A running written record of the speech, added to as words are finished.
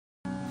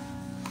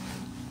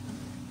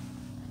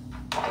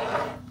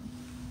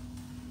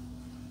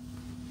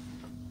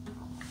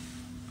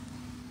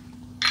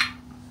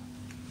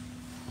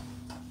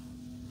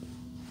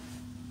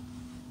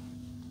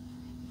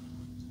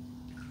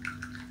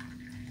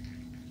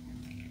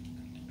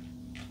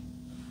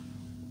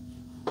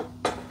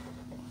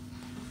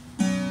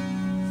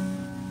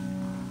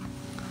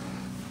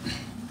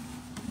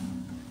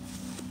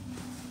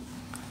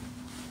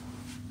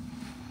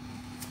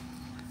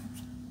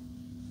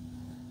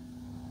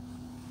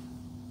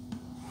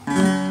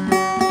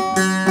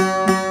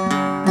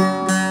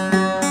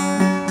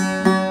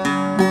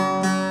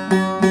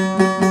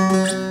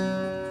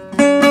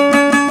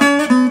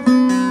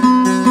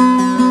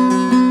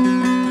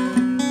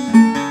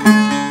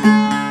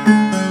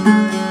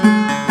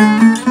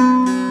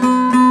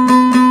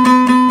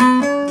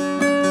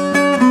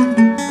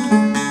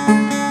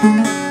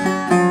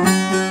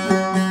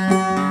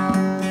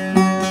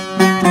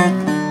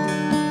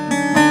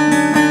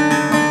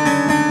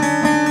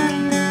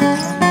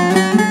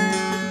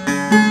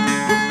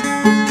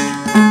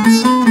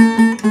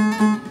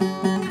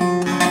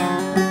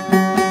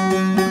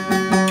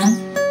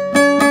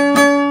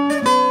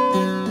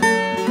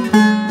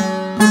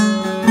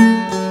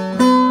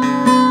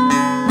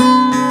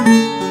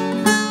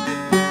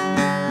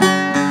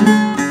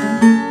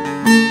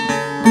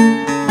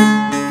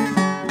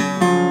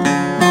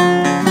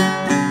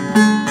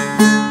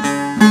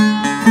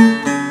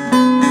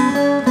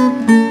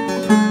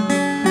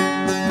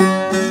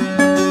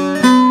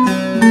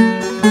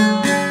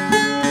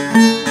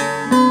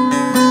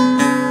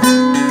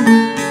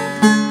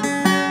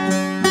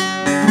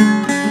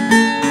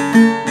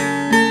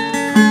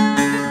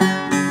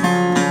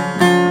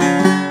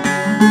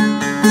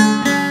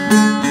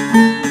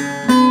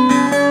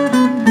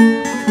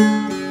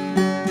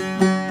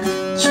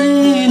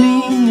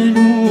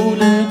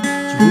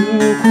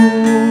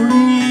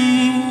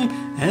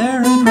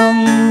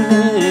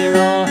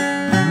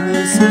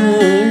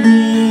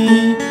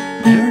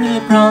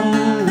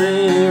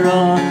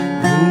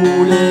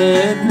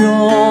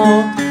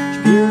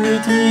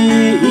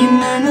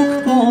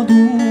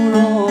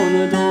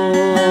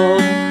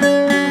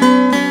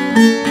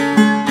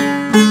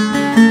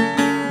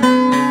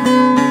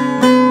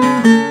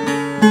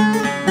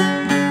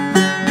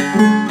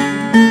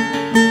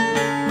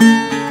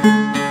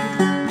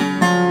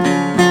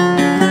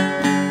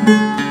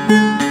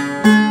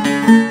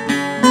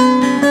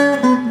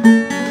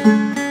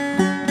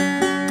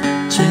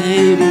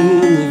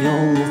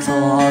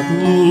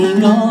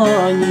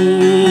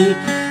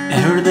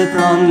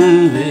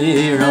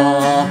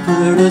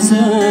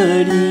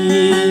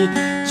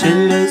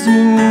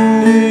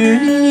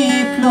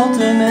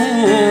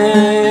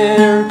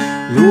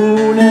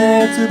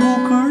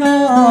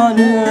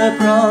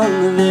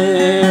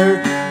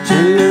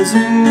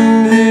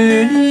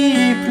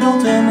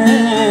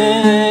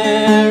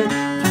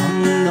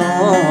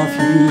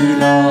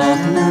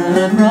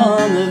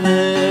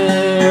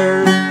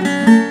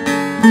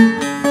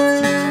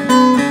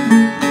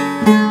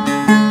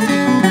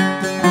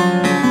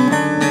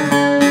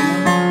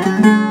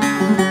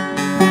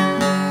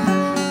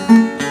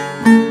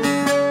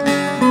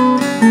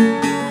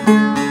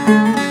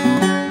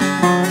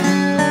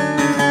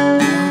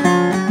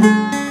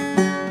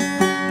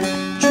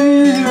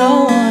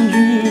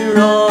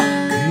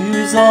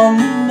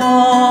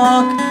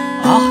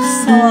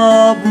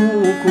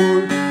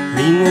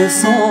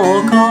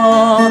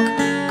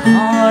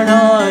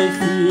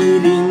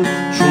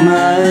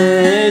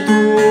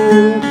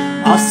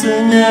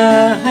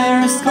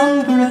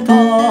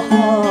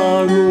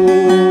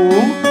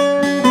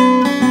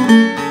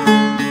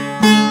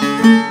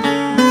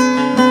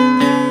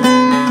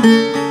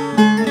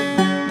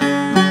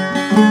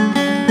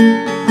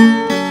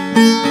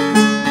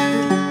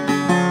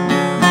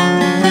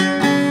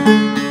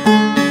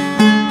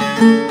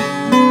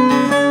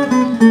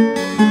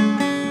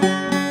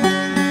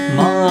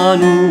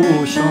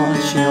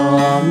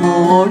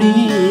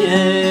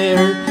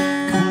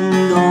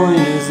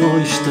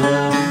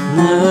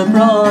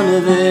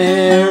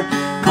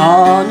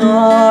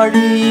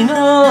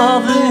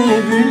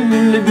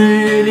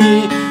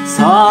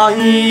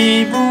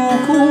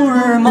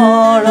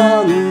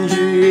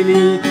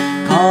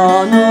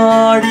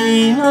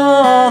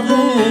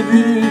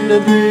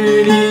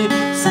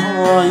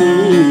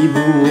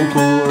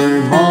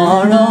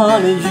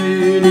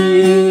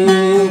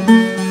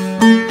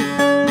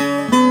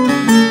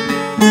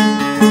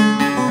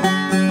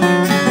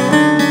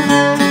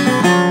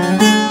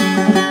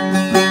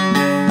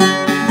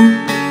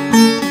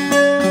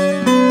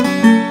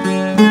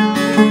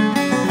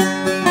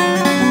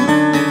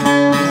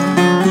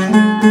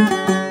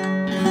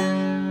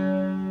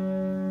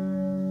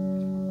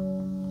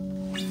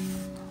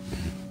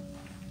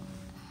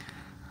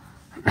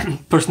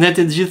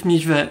Përshëndetje të gjithë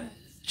miqve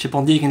që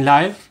po ndjekin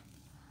live.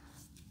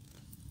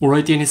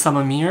 Uroj të jeni sa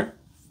më mirë,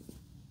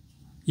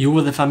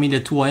 juve dhe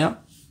familjet tuaja.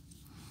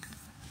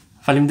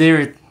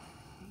 Faleminderit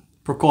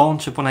për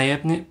kohën që po na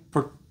jepni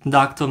për të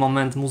nda këtë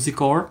moment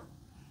muzikor.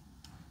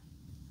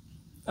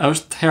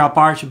 Është hera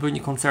parë që bëj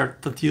një koncert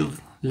të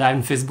tillë live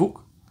në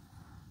Facebook,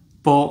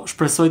 po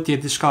shpresoj të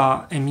jetë diçka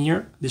e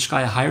mirë,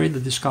 diçka e hajrit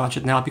dhe diçka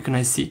që të na japi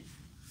kënaqësi.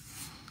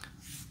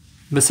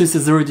 Besoj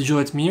se zëri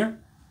dëgohet mirë.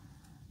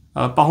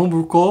 Pa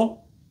humbur kohë,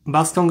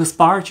 mbas këngës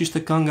parë që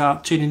ishte kënga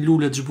Çelin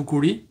lulet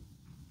zhbukuri,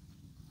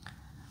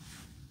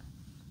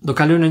 do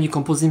kaloj në një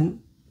kompozim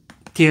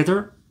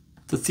tjetër,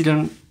 të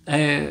cilën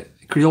e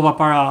krijova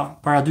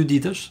para 2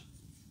 ditësh,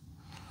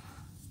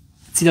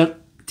 e cila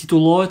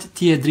titullohet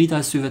Ti e drita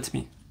e syve të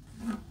mi.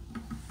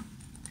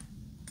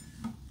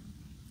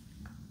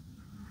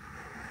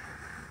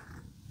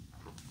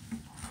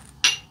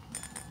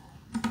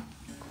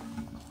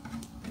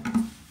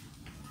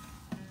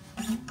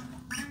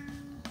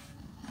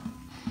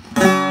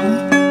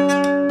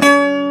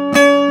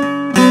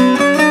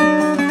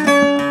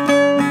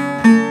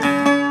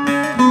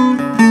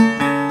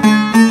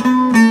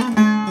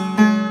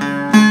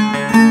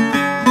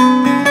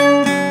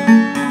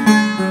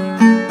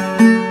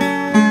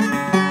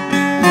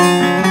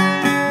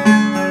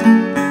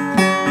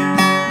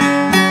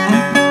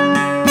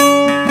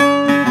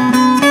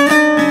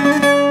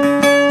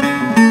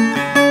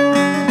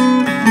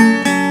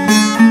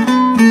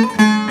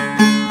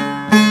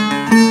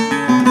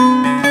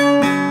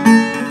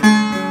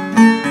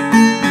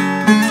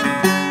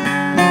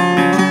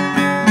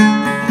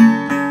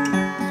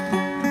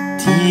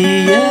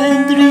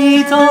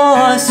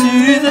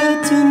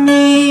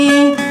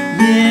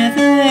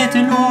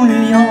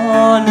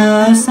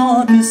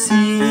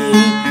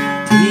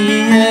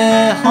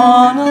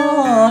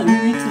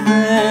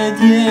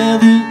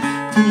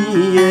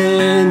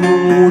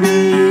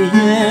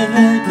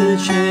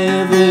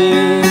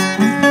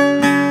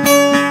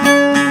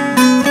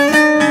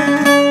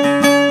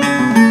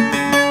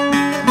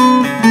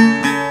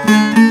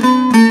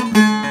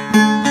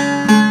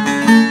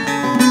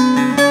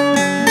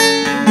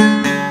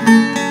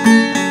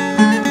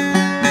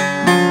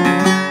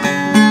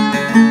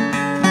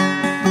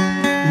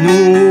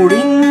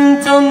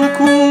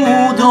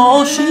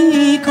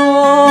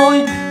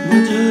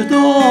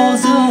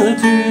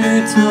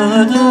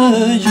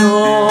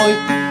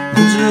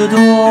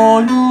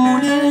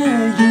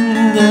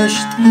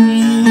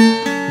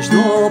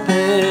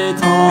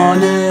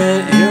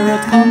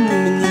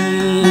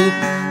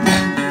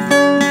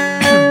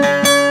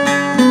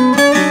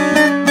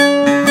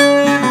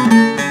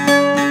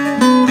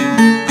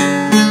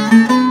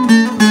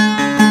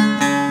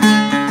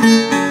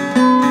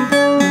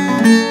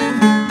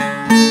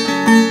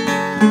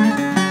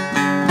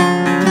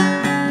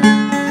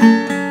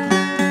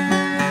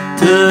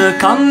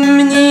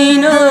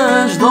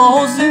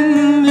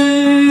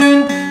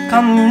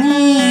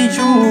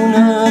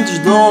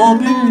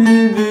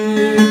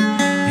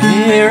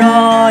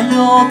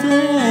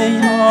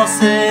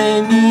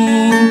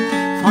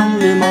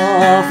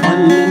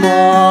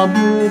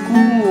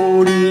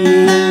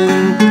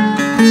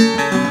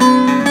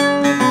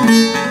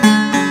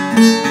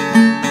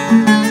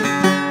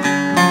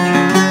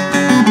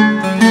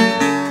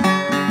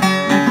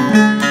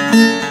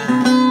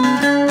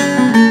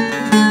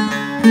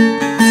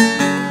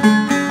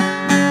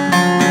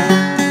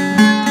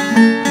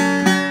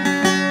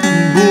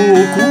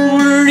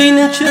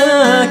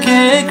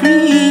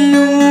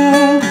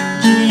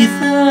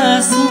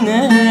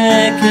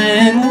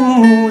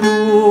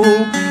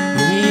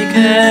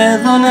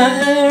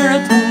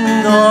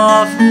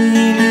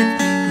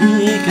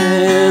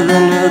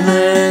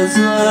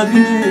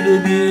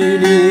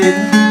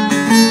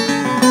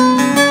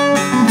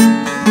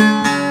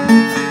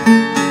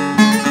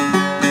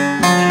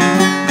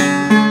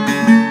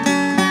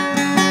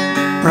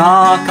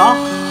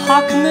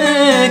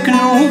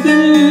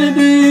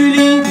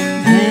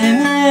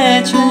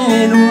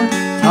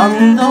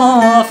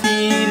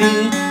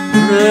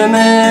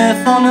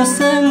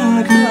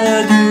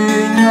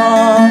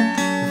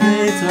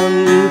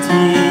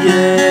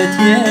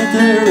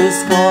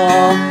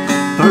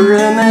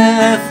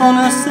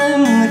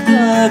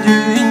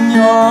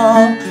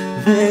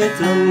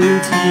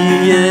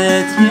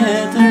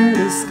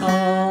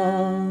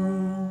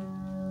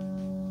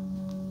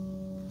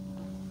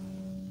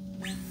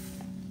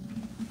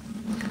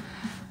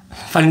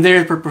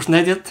 Faleminderit për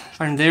përshëndetjet,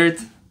 faleminderit.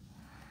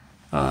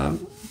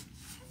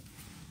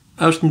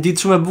 Është një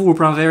ditë shumë e bukur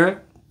pranvere,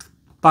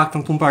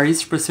 paktën këtu në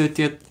Paris, shpresoj të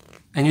jetë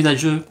e njëjta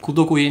gjë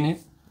kudo ku jeni,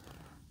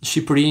 në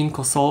Shqipërinë,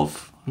 Kosovë,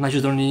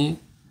 Maqedoni,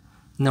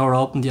 në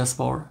Europë, në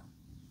diasporë.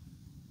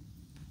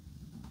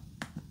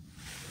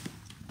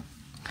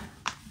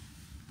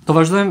 Do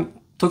vazhdojmë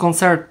të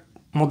koncert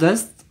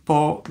modest, po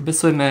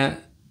besoj me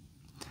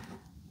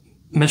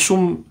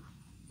shumë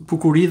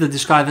bukuri dhe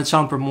diçka e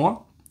veçantë për mua,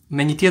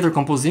 me një tjetër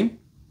kompozim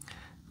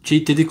që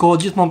i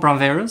dedikohet gjithmonë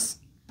pranverës.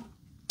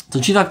 Të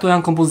gjitha këto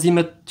janë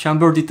kompozimet që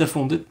janë bërë ditë e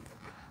fundit.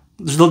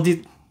 Çdo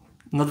ditë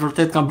në të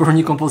vërtetë kam bërë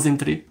një kompozim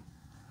të ri.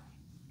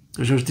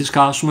 Është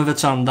diçka shumë e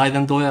veçantë,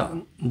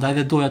 ndaj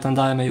dhe doja ta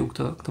ndaja me ju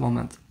këtë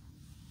moment.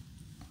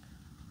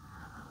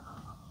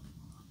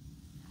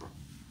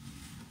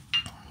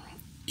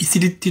 I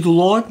cili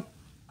titullohet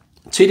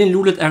Çelin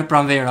lulet erdh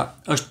pranvera.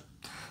 Është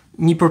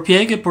një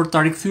përpjekje për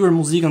ta rikthyer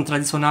muzikën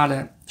tradicionale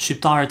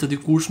shqiptare të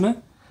dikushme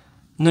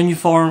në një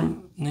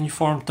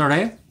formë të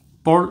re,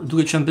 por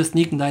duke qenë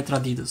besnik ndaj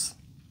traditës.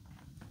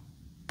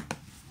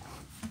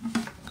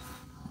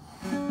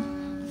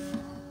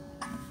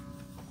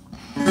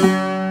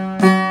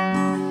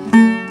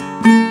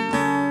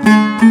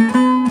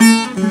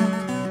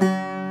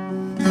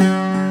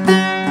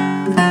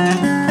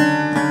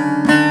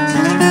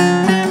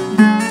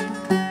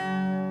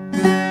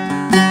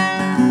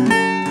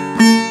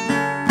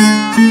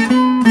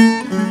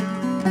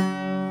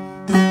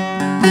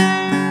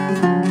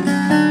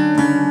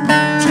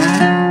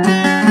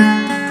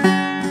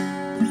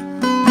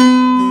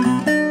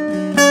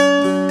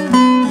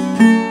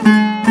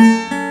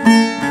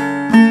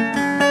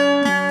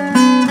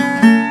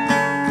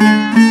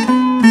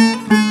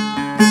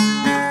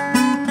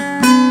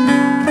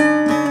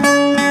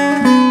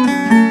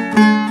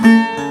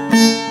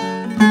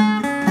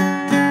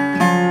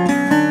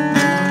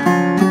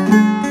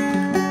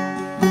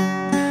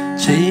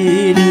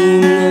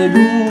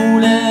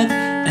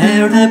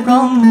 Erdhe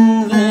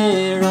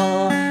pranvera,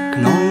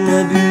 kënon në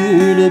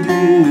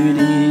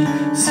byli,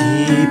 si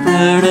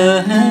për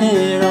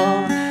hera,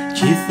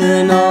 gjithë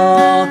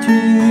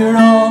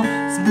natyra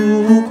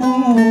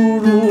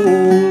zbukuru,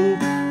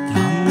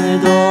 tranë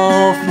do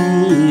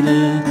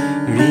file,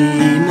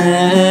 rime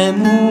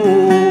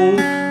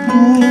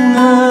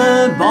unë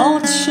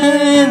bache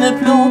në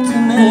plot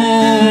me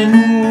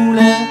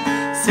lule,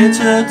 se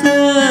që të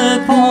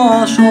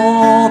pasho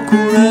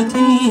kur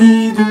ti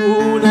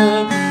dule,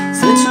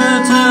 se që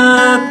të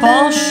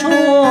pasho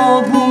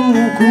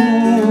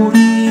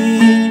bukuri,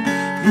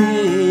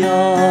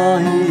 eja,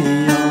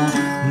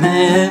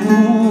 me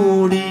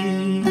muri,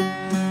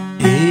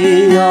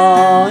 eja,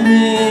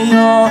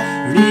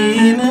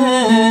 rime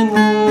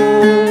mu,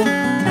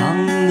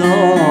 tranda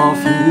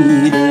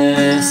file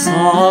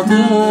sa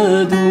të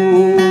du,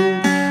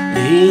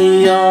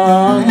 eja,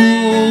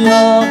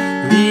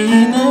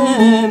 rime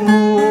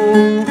mu,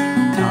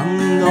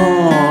 tranda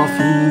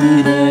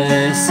file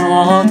sa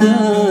të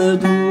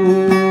du.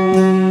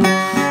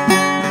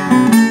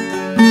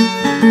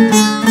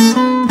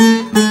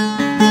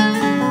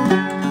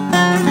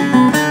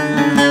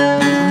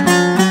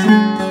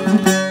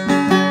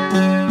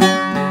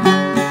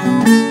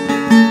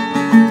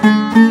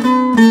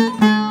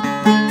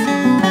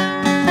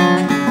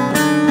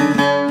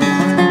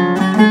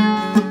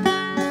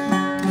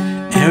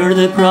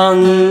 Erdhe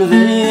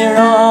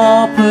pranvera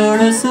për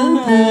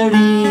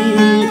sëri,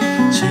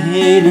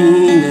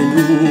 qelin e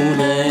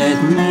lulet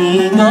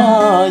një nga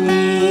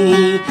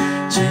një,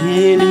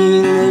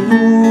 qelin e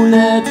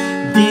lulet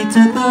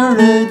ditë për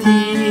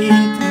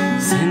dit,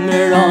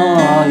 zemra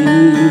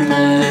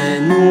ime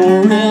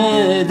nur e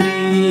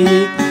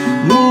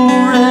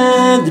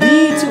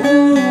drit u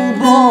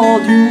bo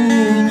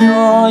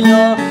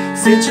dynjaja,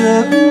 se që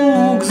u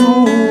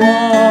gëzua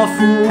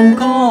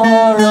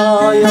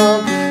fukaraja,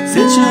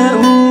 se që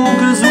u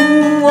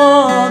gëzua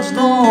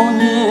qdo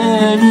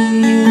njeri,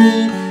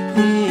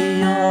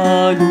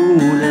 eja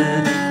lule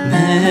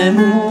me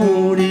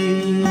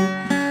muri,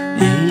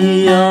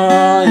 eja,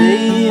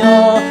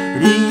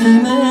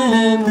 rime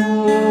mu,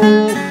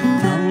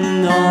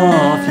 tranda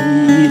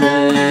file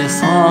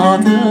sa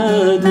të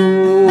du,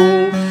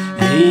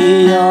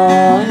 eja,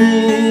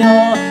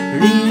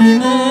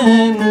 rime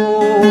mu,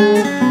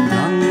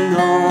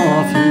 tranda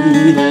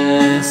file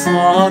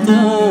sa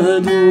të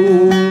du.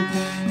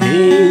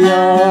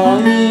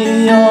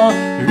 Eja,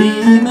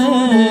 rime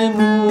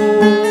mu,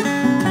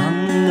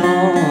 tranda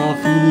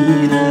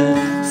file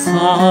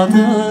sa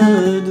të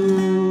du.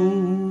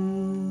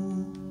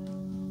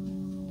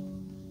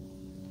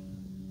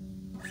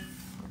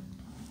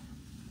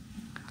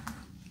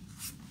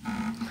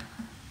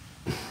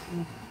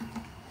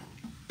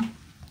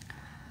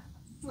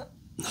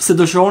 Nëse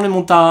dëshironi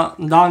mund ta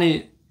ndani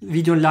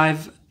video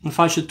live në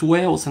faqet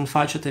tuaja ose në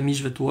faqet e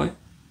miqve tuaj.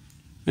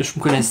 Me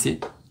shumë kënaqësi,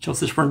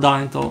 qofse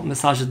shpërndajnë këto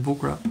mesazhe të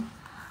bukura,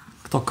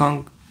 këto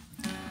këngë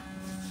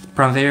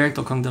pranvere,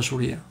 këto këngë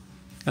dashurie.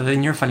 Edhe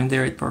njëherë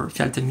faleminderit për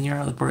fjalët e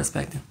mira dhe për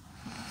respektin.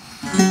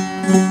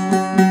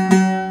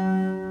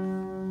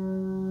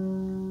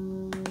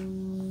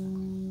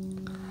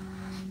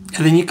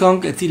 Edhe një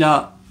këngë e cila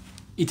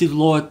i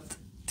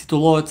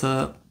titullohet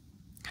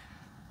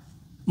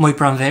Moj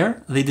pranver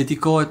dhe i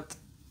dedikohet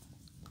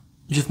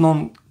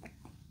gjithmonë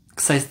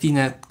kësaj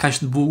stine kaq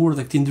të bukur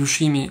dhe këtij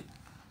ndryshimi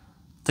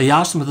të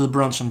jashtëm dhe të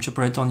brendshëm që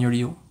përjeton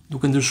njeriu,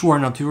 duke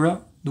ndryshuar natyra,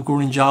 duke u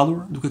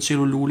ringjallur, duke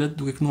çelur lulet,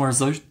 duke kënuar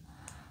zogj,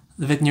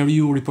 dhe vetë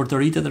njeriu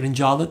riportoritet,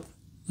 ringjallet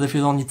dhe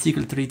fillon një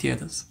cikël të ri të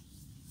jetës.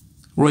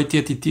 Uroj të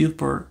jetë i tillë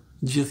për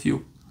gjithë ju.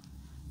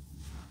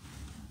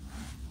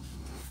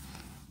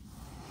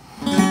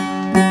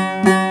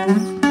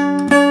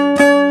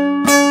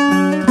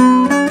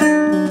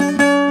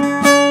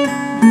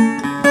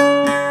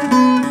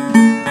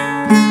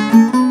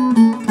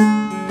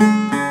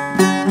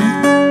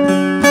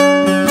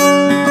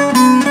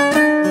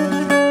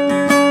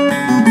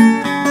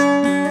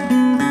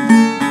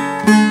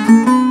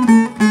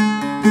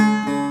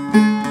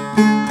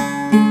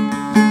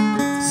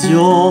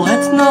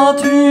 Zgjohet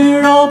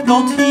natyra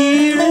plot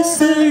hire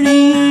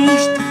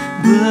sërisht,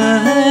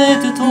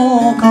 bëhet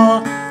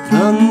toka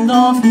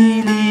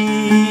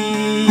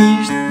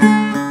trëndafilisht.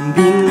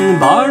 Bin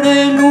bare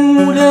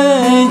lule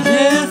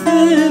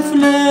gjethe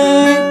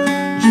flej,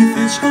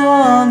 gjithë shka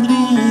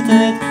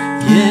ndritet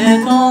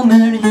jeta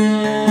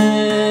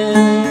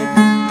mërjet.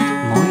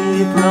 Moj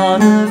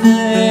pranë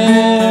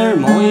ver,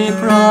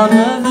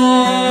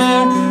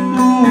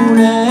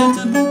 lulet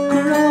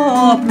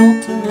bukra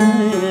plot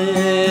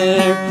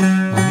mer.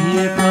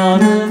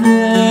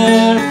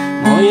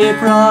 Moj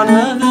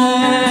pranë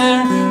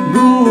ver,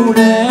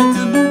 lulet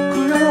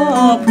bukra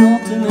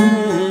plot mer.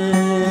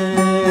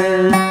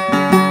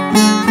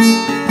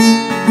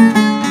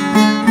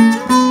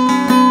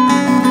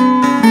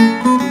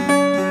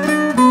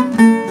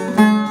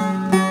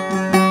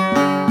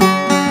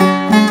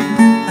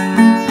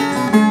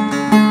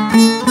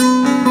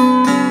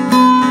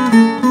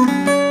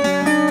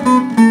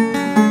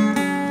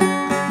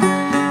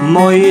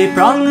 Moj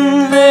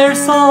pranverë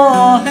sa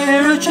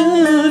herë që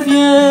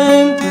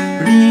vjen,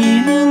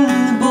 rinin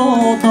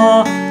bota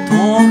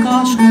toka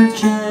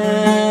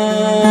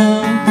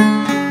shkëlqen.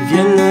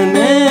 Vjen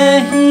me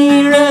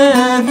hire,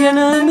 vjen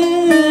me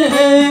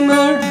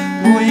emër,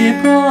 moj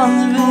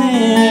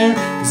pranverë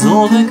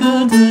zove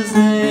këtë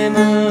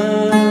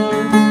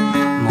zemër.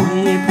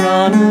 Moj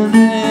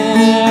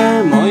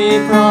pranverë,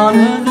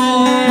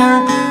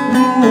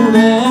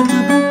 lulet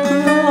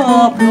bukra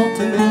plot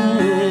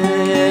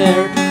mer.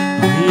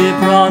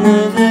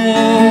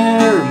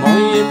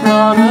 Moj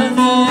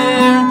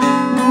pranverë,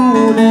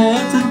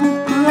 lulet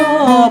bukra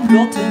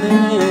plot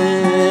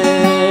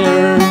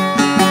mer.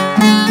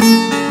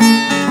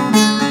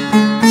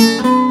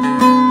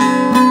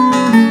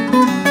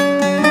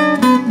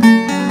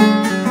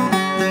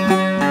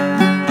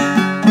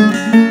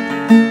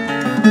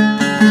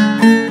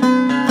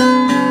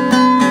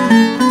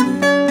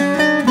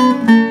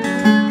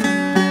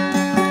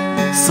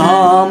 Sa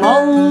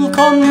mall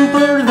kam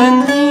për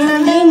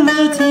vendinjen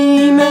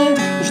time,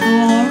 çdo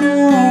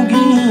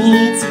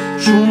rrugic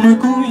shumë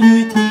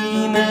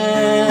kujtime.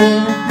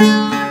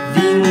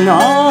 Vin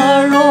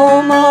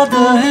aromat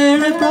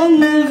here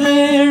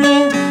pranvere,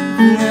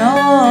 vin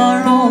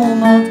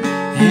aromat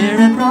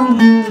here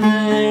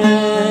pranvere.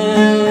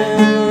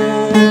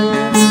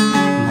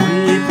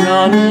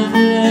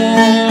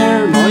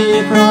 Moj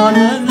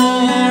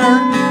pranver,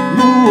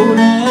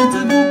 lulet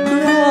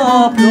bukra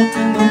plot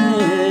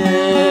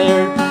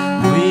mer.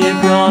 Moj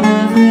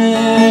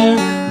pranver,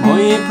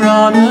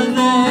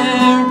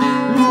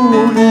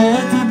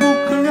 lulet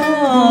bukra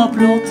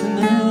plot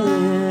mer.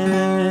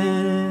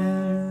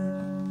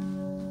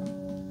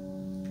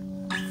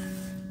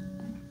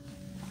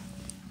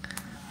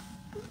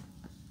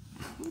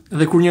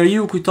 Dhe kur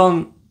njeriu kujton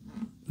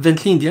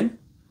vendlindjen,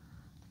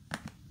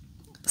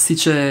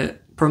 siç e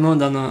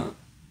përmenda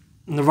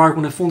në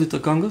vargun e fundit të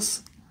këngës,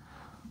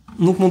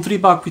 nuk mund të rri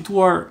pa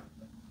kujtuar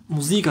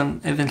muzikën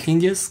e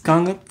vendlindjes,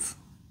 këngët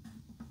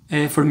e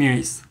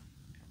fëmijërisë.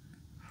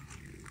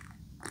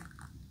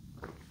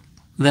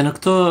 Dhe në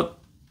këtë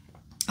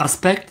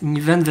aspekt,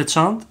 një vend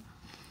veçantë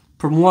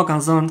për mua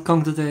kanë zënë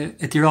Këngët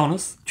e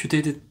Tiranës,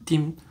 qytetit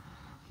tim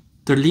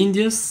të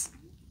lindjes,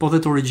 po dhe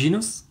të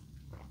origjinës.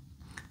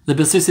 Dhe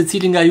besoj se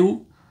cili nga ju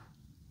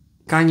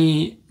ka një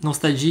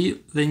nostalgji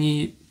dhe një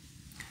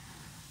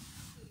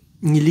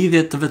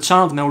lidhje të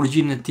veçantë me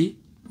origjinën e tij,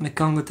 me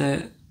këngët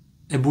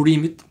e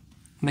burimit,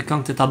 me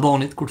këngët e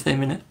tabonit, kur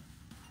themi ne.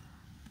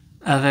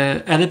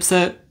 Edhe pse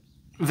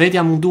vetë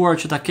jam munduar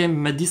që ta kem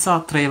me disa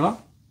treva,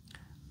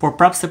 por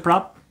prap se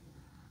prap,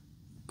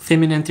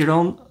 themi në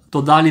Tiranë,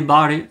 do dali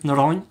bari në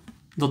ronjë,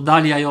 do të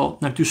dali ajo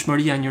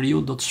natyrshmëria e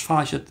njeriu, do të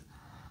shfaqet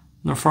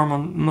në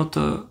formën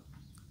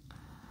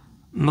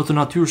më të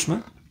natyrshme.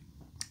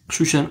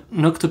 Kështu që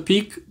në këtë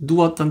pikë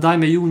dua të ndaj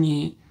me ju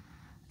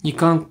një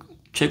këngë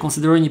që e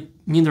konsideroj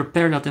një ndër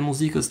perlat e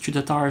muzikës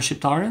qytetare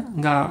shqiptare,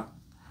 nga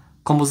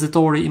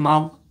kompozitori i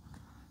madh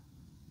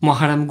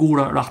Muharrem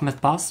Gurra,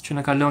 rahmet pas, që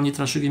na ka lënë një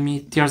trashëgimi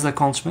të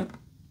jashtëzakonshme.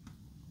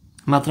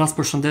 Me atë rast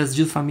përshëndes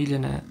gjithë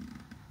familjen e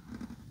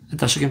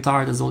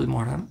trashëgimtarit e Zollit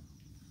Muharrem,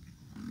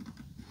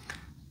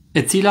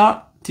 e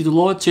cila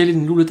titullohet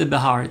Qelin në lulet e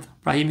beharit.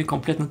 Pra jemi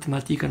komplet në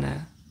tematikën e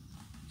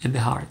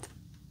beharit.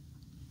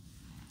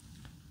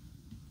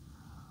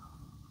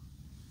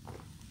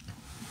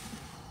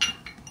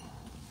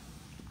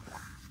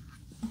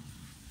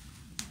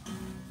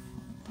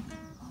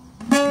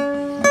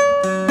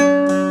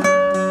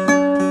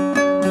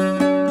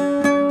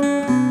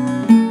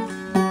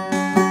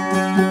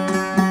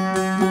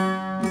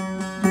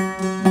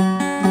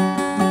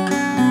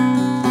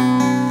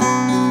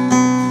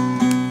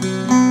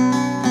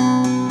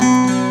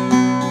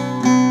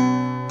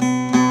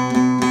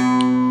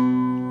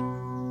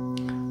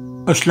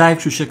 Është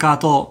live, kështu që ka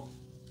ato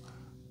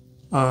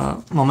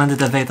momentet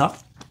e veta.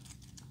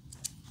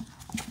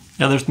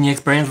 Ja, dhe është një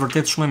eksperiencë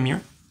vërtet shumë e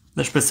mirë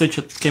dhe shpresoj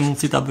që të kem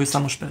mundësi ta bëj sa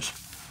më shpesh.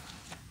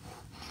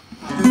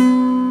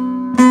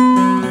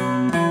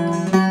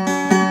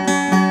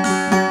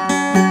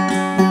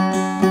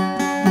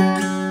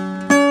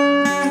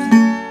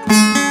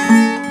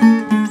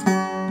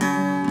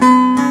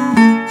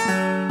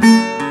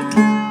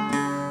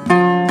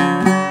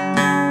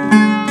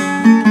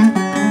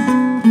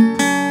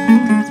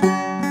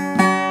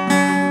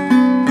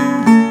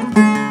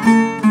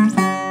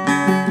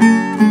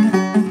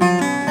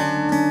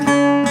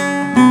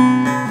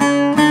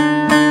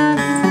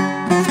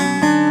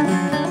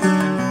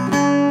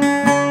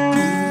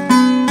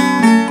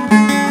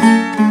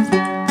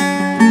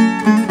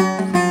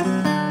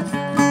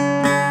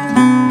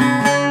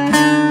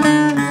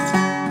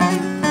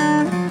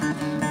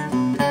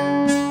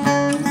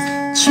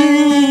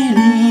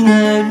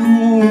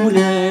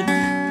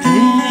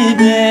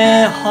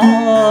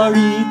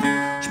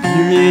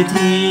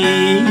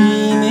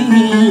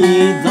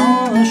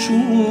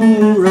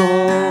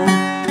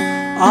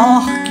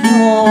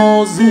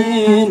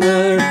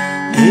 zemër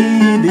e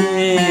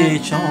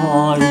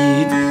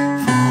beqarit,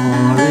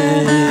 fare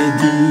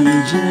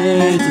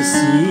digjet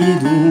si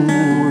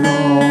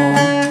duron.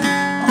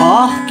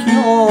 Ah,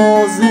 kjo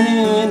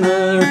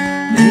zemër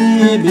e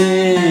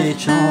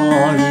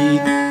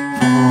beqarit,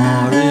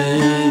 fare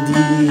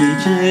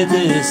digjet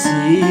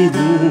si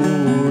duron.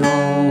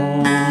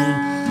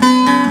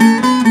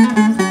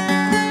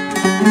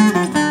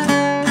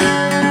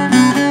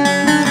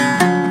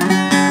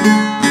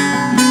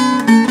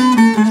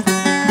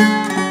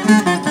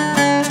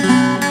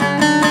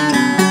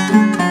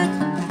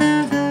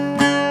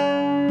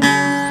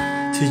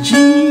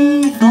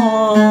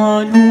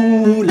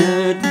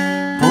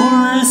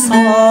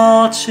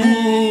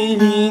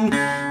 Qelin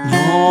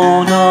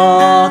njona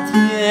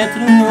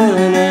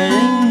tjetrën e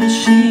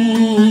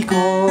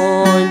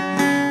shikojn,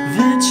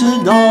 veç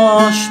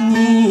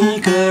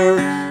dashnikër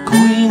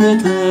kojnë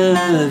të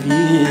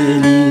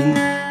vjelin,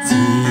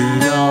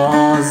 cila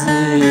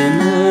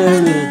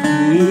zemër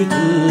ty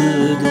të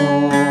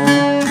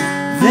don.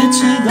 Veç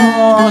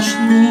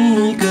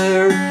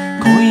dashnikër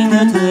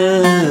kojnë të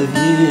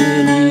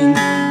vjelin,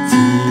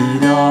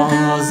 cila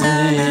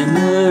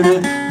zemër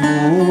mu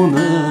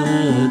më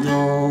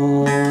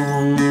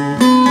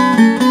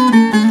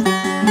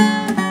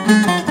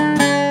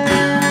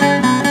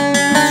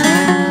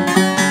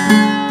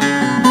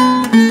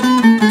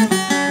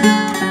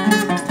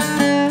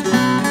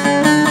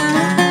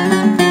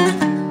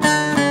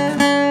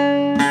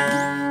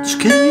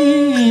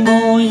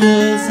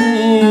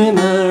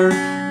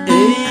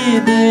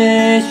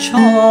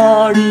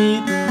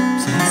beqarit,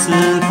 pse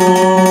se po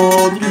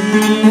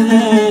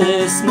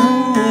dridhes më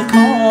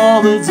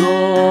kallëzo,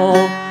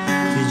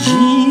 të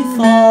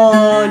gjitha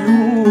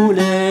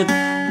lulet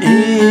e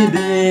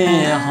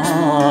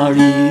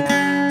beharit,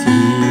 ti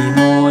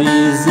moj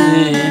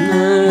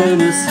zemër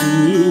si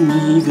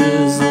një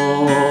gëzo.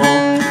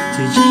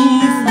 Të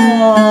gjitha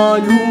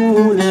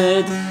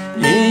lulet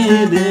e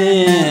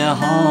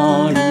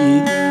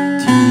beharit,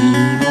 ti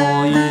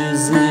moj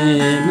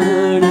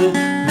zemër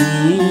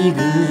një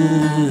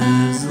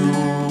gëzo.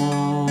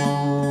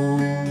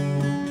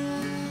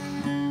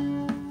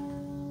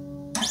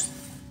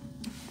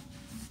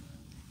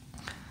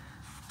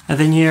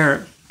 Edhe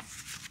njerë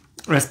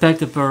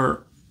respekte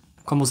për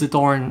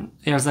kompozitorin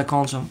e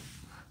jashtëzakonshëm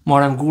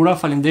Muharrem Gurra.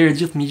 Faleminderit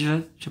gjithë miqve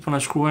që po na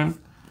shkruajnë.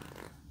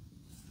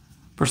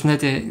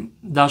 Përshëndetje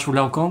dashur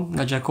Laukon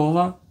nga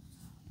Gjakova.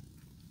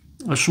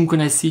 Është shumë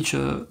kënaqësi që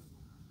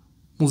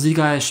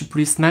muzika e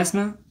Shqipërisë së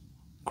Mesme,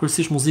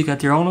 kryesisht muzika e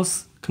Tiranës,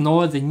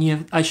 kënohet dhe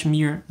njihet aq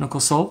mirë në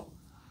Kosovë,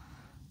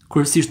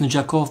 kryesisht në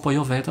Gjakovë, po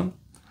jo vetëm.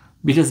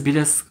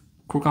 Biles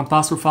kur kam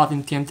pasur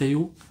fatin të jem te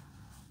ju,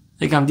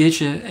 e kam ndjekur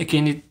që e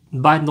keni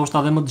mbajt ndoshta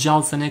edhe më të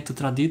gjallë se ne këtë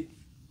traditë.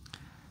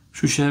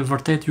 Kështu që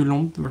vërtet ju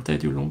lumt,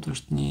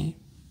 është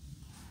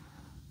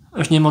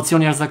një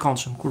emocion i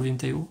jashtëzakonshëm kur vim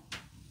te ju.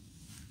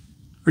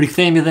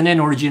 Rikthehemi edhe ne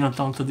në origjinën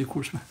tonë të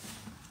dikurshme.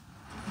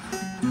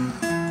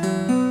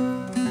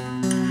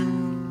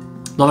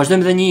 Do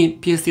vazhdojmë edhe një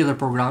pjesë tjetër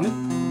programit.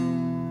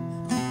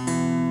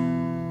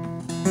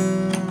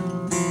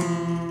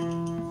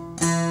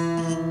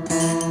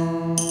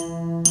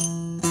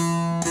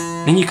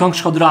 Me një këngë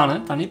shkodrane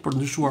tani për të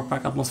ndryshuar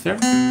pak atmosferë.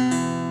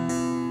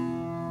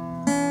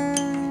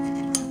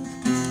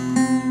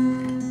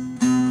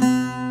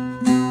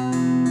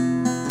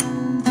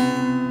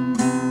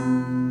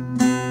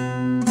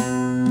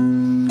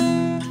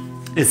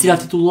 E cila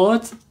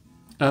titullohet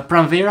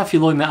Pranvera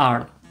filloi me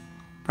ardh.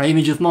 Pra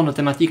jemi gjithmonë në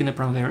tematikën e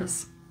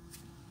pranverës.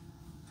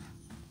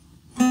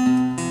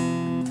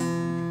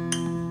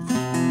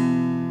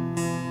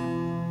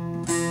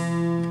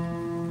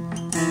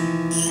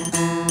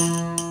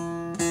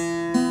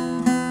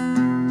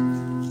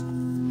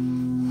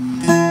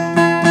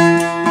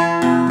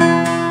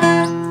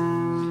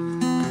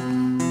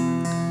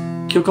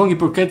 Kjo këngë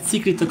i përket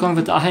ciklit të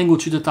këngëve të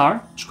ahengut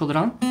qytetar,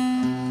 shkodrane,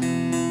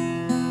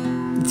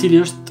 i cili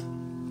është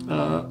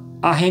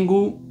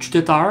ahengu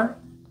qytetar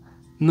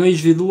më i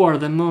zhvilluar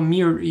dhe më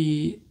mirë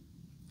i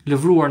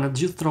lëvruar në të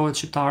gjithë trojet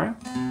shqiptare,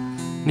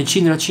 me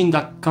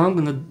qindra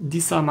këngë në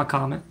disa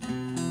makame.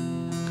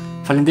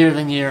 Faleminderit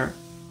edhe një herë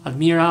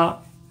Admira,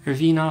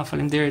 Ervina,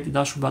 faleminderit i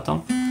dashur Baton.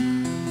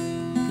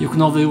 Ju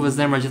kënoj dhe juve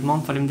zemra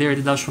gjithmonë. Faleminderit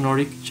i dashur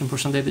Norik që më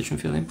përshëndeti që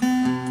në fillim.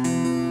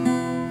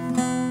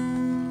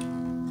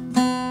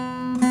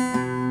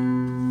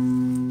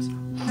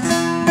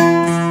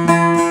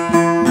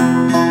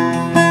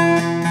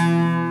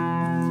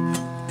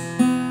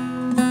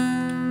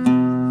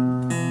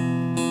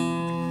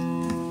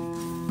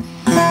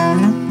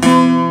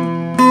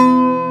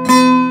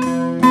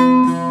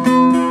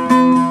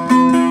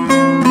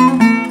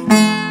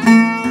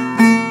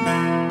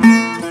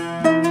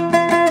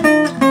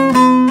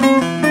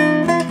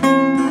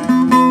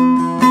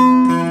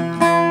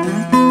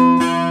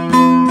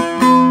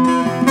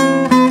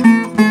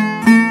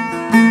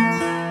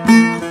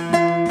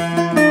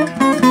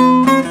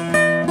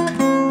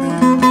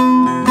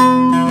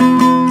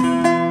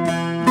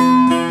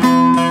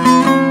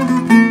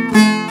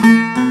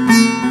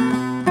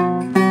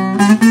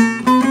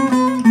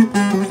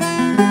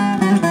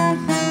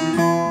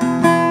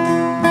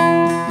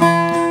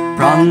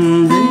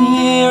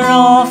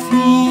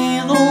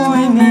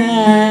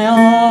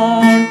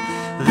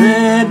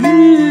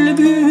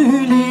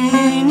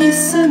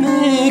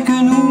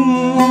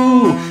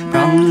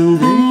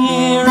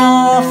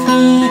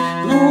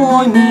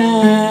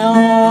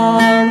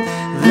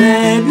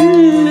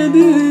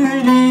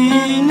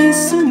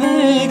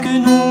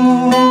 kënu,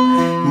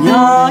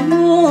 nja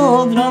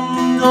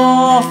jodrando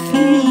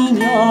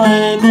filja e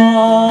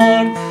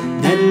bar,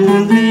 del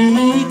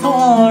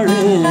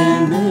dritare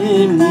me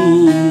një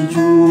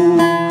gju.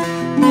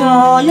 Nja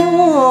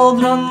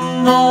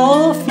jodrando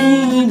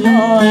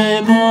filja e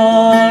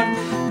bar,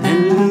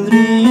 del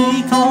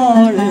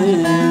dritare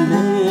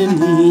me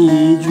një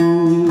gju.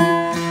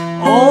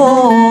 O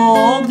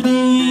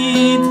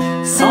drit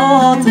sa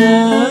të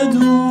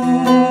du,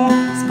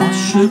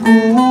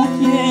 s'bashkut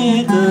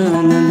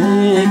jetën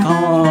me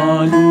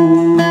kalu.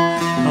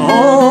 O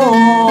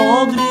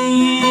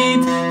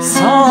drit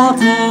sa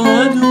të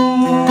du,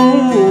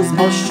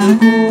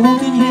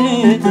 s'bashkut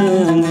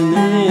jetën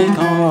me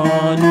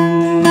kalu.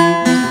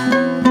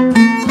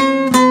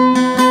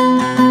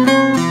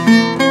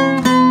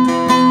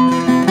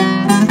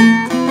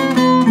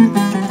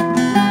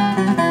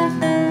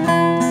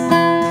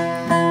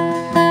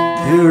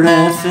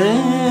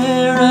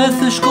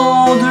 Rreth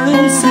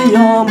shkodrës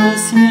jam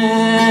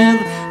sjell,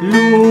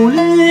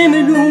 lule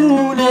me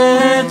lule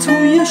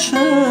t'uje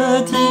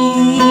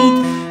shëtit.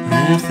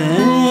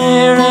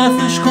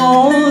 Rreth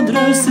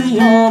shkodrës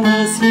jam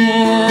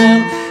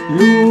sjell,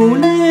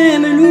 lule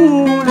me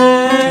lule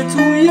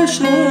t'uje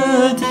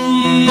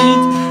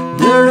shëtit.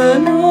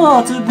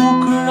 Dërmat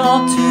bukra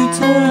ty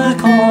të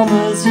kam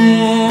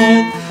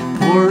zjedh,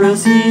 por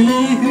si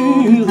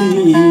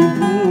hylli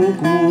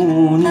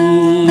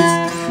bukunis.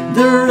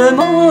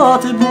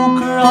 Dërmat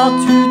bukra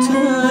ty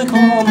të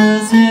kam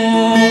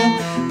zjedh,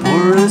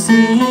 por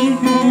si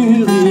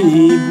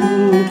hylli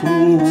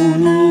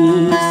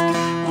bukunis.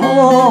 O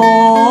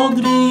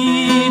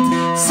drit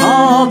sa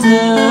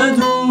të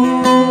du,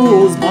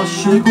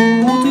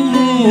 s'bashkut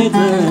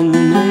jetën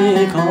me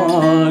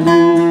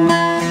kalu.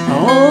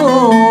 O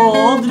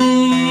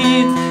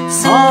drit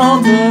sa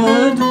të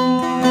du,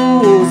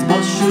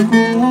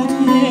 s'bashkut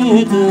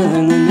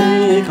jetën me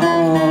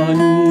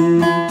kalu.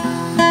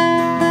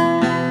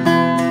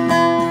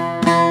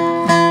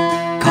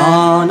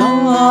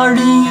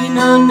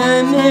 Kanarinën e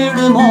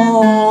merë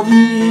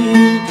madhi,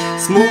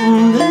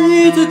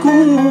 s'mundet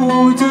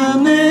kujt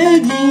me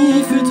di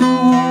fytu.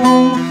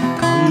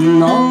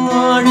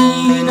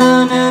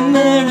 Kanarinën e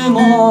merë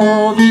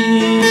madhi,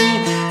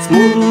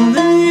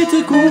 s'mundet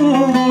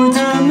kujt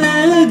me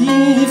di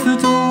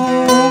fytu.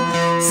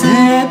 Se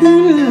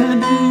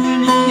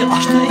bylbyli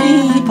ashtë i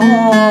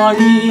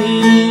pari,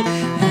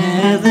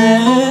 edhe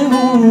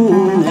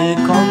unë e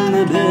kam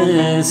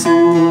besu.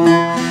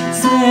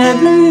 Se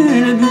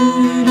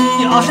bylbyli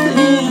ashtë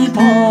i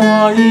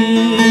pari,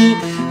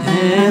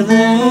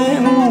 edhe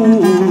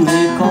unë e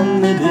kam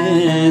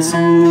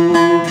besu.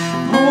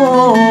 O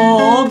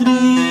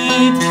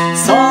drit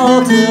sa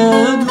të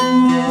du,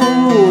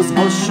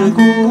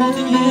 s'bashkut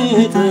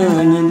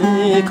jetën me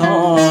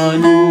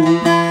kalu.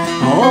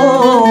 O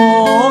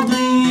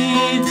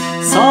drit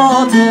sa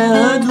të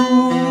du,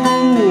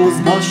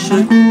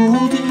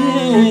 s'bashkut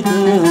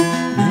jetën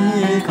me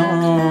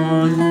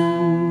kalu.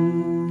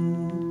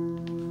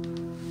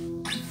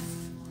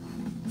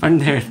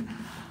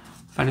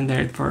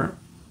 Faleminderit për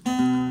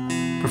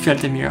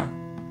fjalët e mira.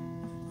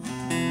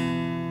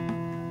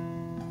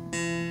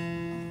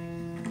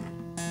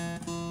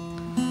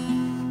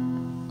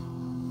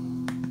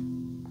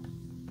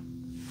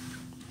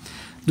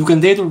 Duke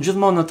ndetur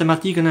gjithmonë në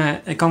tematikën e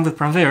këngëve të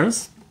Pranverës,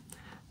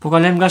 po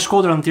kalojmë nga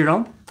Shkodra në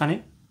Tiranë tani.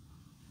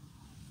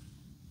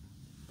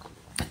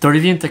 Të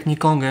rivim tek një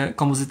këngë e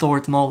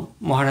kompozitorit të madh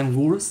Muharrem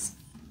Gurrës,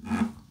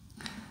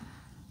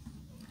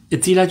 e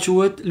cila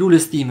quhet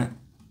Lulës time.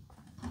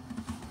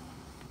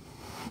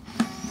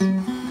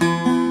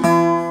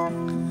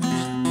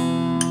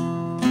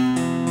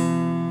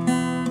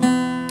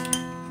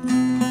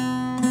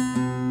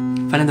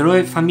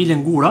 Falenderoj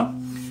familjen Gurra,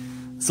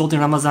 zotin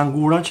Ramazan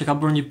Gurra, që ka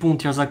bërë një punë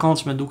të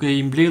jashtëzakonshme duke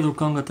i mbledhur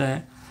këngët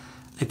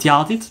e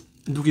teatrit,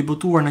 duke i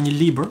botuar në një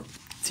libër,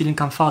 cilin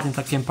kam fatin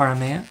ta kem para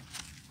meje.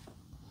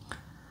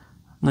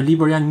 Në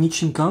libër janë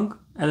 100 këngë,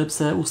 edhe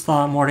pse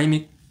usta Muharremi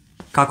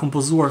ka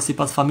kompozuar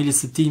sipas familjes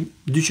së tij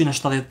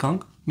 270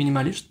 këngë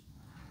minimalisht.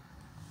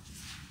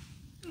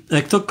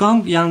 Dhe këto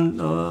këngë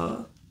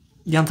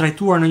janë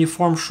trajtuar në një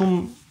formë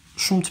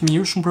shumë të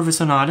mirë, shumë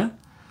profesionale.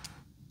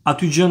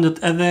 Aty gjendet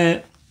edhe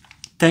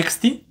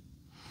teksti,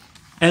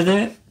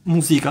 edhe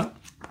muzika.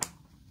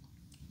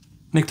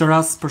 Në këtë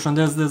rast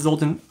përshëndes dhe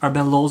zotin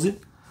Arben Lozi,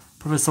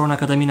 profesor në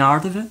Akademinë e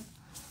Arteve,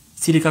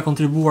 cili ka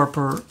kontribuar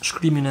për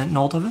shkrimin e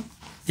notave.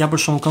 Ja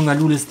për shumë kënga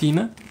Lulës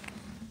time,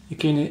 e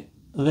keni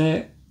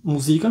dhe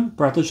muzikën,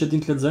 për ato që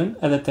din të lexojnë,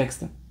 edhe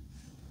tekstin.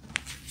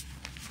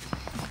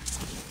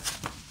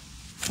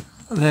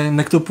 Dhe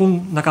me këtë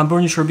punë na kanë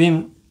bërë një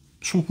shërbim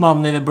shumë të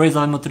madh neve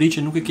brezave më të ri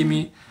që nuk e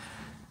kemi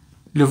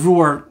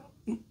lëvruar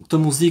këtë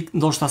muzikë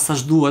ndoshta sa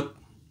ç'duhet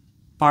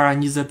para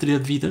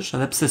 20-30 vitesh,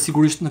 edhe pse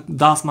sigurisht në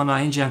dasma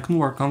na engjë janë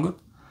kënuar këngët,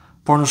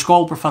 por në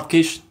shkollë për fat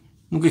keq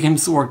nuk e kemi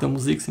mësuar këtë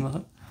muzikë, si më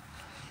thënë.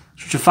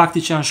 Kështu që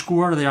fakti që janë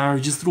shkuar dhe janë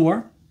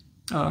regjistruar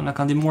na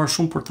ka ndihmuar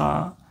shumë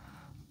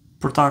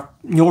për ta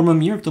njohur më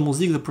mirë këtë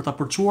muzikë dhe për ta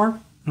përçuar.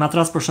 Në atë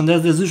rast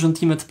përshëndes dhe zyshën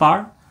time të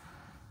parë,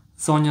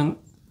 zonjën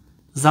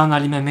Zana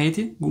Ali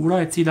Mehmeti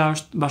Gurra, e cila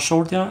është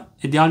bashortja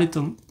e djalit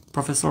të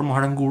profesor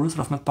Muharrem Gurrës,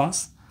 rreth më pas,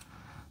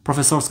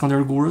 profesor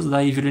Skënder Gurrës, dhe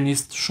ai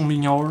violinist shumë i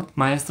njohur,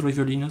 maestro i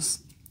violinës,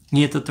 një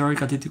jetë të tërë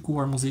ka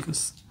dedikuar muzikës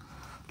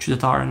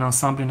qytetare në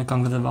ansamblin e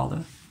këngëve dhe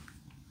vallëve.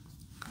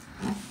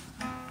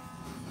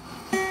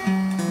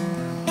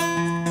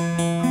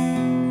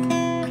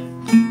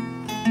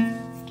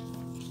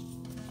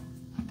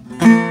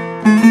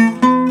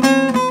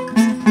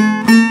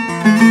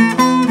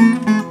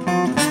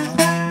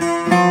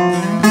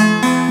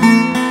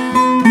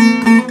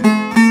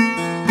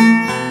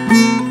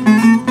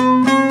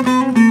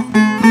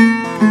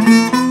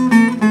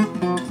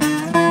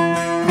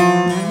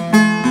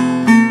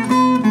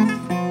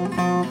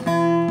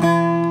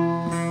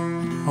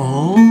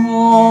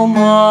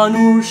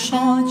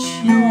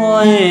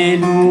 Shaqja e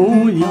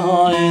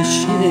lulja e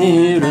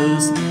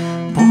sherës,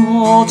 po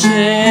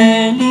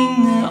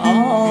qelin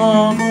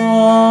avash.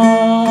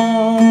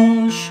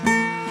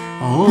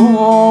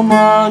 O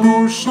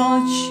manur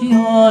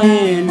shaqja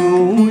e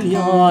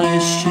lulja e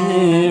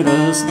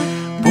sherës,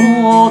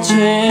 po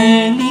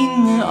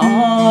qelin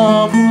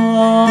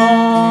avash.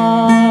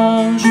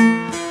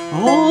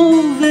 O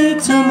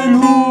vetëm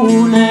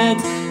lulet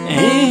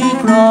e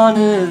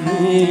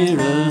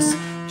pranverës,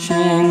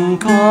 qenë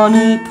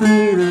kanë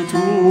për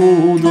t'u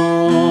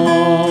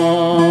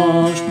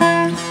dasht.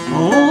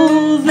 O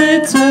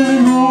vetëm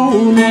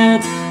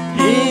lulet e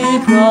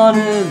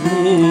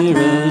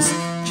pranverës,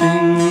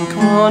 qenë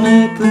kanë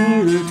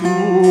për t'u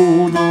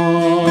dasht.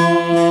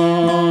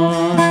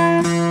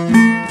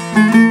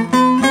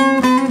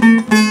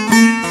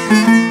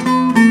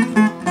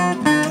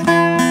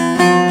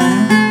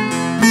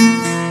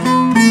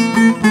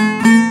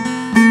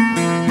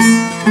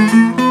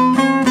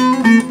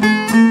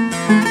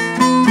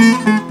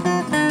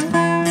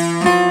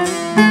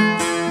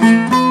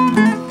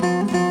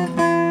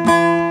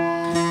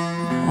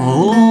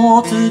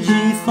 Të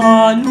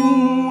gjitha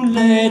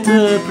lulet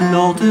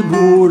plotë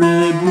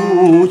burë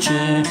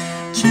buqe,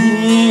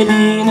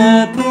 qelin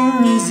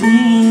për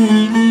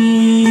zili.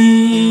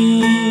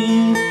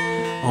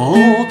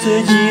 O të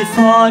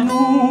gjitha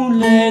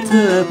lulet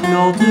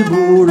plotë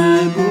burë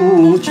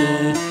buqe,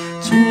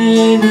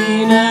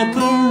 qelin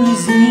për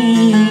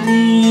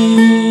zili.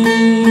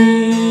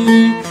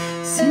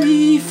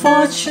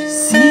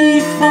 Si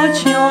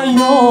faqja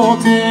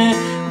jote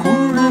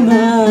kur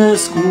më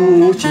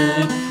skuqe,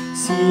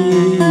 si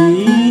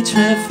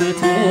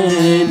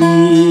qefeteli.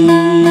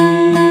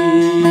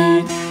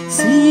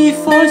 Si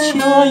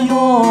faqja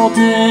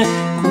jote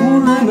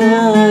kur më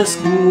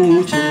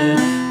skuqe,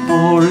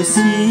 por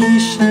si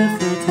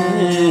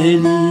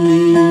qefeteli.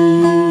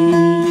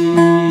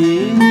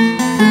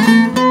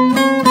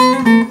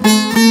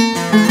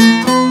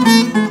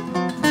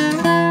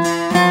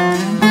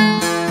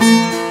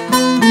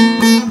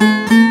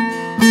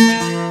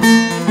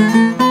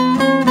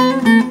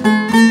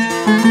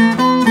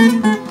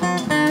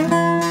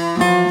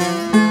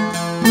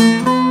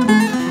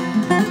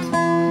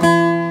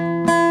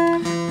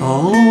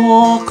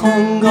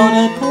 Këngën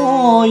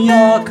po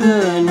ja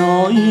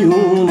kënoj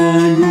unë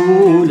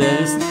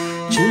lules,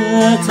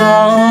 që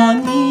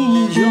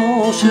tani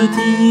gjoshë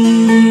ti.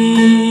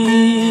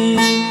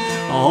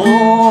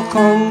 O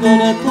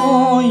këngën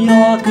po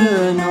ja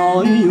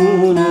kënoj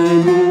unë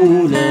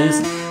lules,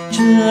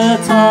 që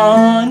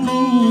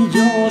tani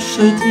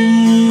gjoshë ti.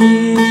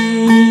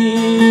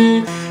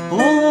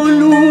 O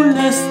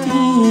lules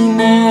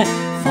time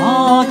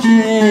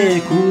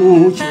faqe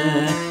kuqe,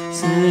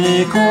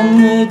 se kom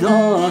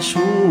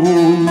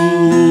dashuni.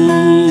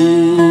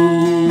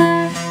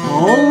 O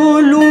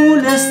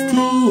lules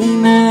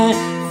time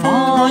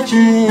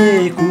faqe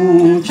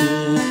kuqe,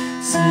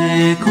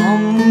 se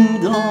kom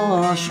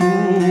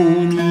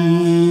dashuni.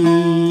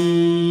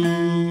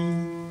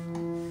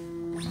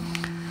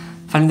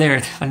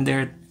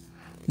 Faleminderit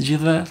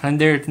gjithëve,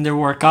 faleminderit i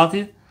nderuar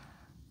Kati.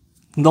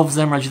 Ndof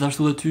zemra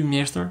gjithashtu dhe ty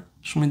mjeshtër,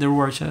 shumë i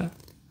nderuar që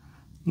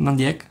më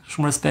ndjek,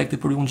 shumë respekti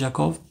për ju në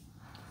Gjakov.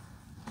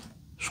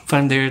 Shumë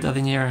faleminderit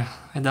edhe njëherë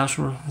e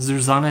dashur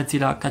Zyrzane, e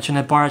cila ka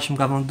qenë e para që më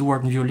ka vënë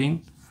duart në violin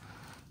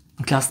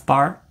në klasë të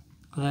parë,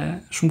 dhe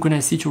shumë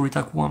kënaqësi që u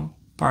ritakuam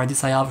para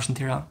disa javësh në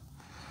Tiranë.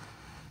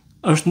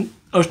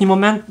 Është një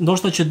moment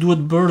ndoshta që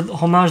duhet bërë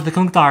homazh dhe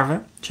këngëtarëve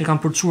që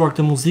kanë përçuar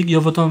këtë muzikë,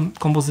 jo vetëm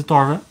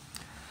kompozitorëve.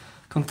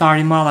 Këngëtari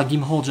i madh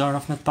Agim Hoxha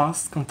rreth më pas,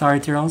 këngëtari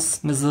i Tiranës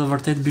me zë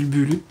vërtet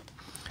bylbyli.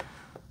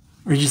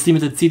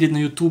 Regjistrimet e cilit në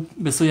YouTube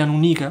besoj janë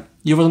unike,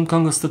 jo vetëm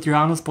këngës të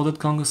Tiranës, por edhe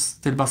të këngës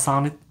të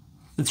Elbasanit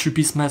dhe të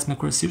Shqipërisë mesme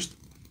kryesisht.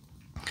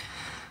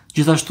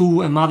 Gjithashtu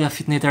e madhja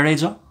Fitnet e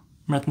Rexha,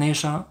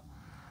 Mretnesha,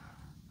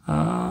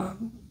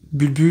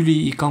 bylbyli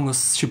i këngës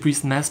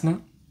Shqipërisë mesme,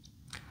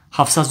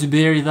 Hafsa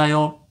Zyberi dhe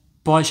ajo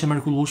po aq e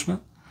mrekullueshme.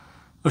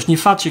 Është një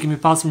fat që kemi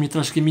pasur një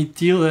trashëgimi të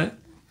tillë dhe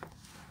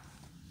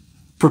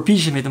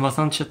përpiqemi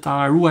domethënë që ta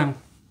ruajmë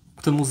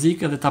këtë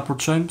muzikë dhe ta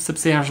përçojmë,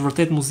 sepse është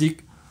vërtet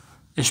muzikë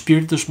e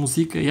shpirtit, është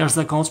muzikë e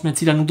jashtëzakonshme e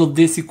cila nuk do të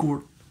vdesë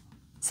kurrë.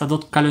 Sa do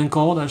të kalojnë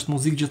kohë, është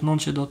muzikë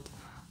gjithmonë që do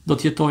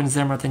të jetojë në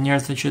zemrat e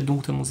njerëzve që e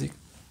duan këtë muzikë.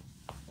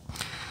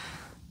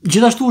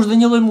 Gjithashtu është dhe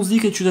një lloj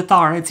muzike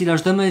qytetare, e cila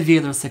është dhe më e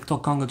vjetër se këto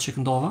këngët që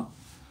këndova,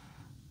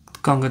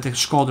 këngët e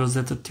Shkodrës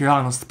dhe të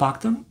Tiranës të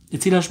paktën, e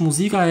cila është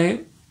muzika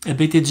e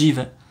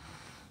bejtegjive.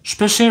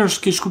 Shpeshherë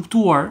është keq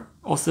kuptuar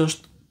ose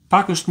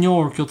është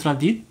njohur kjo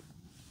traditë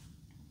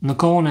në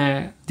kohën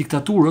e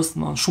diktaturës,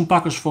 shumë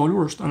pak është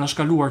folur, është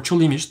anashkaluar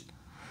qëllimisht.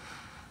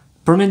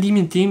 Për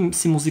mendimin tim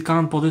si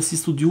muzikant, po dhe si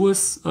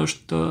studiues,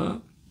 është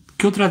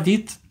kjo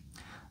traditë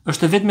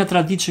është vetëm e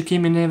traditë që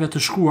kemi neve të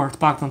shkruar të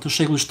paktën të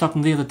shekullit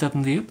 17 dhe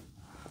 18,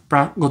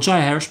 pra goxha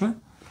e hershme,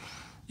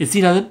 e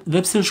cila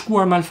dhe pse është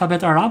shkruar me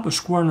alfabet arab, është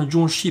shkruar në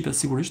gjuhën shqipe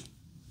sigurisht.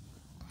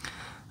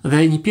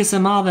 Dhe një pjesë e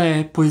madhe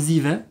e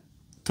poezive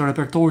të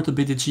repertorit të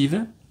bejtegjive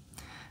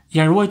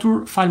janë ruajtur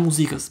fal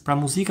muzikës. Pra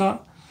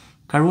muzika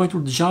ka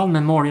ruajtur gjallë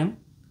memorien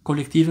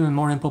kolektive,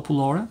 memorien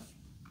popullore.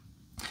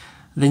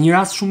 Dhe një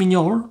rast shumë i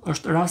njohur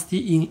është rasti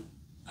i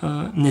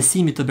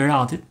Nesimit të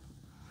Beratit,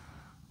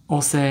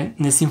 ose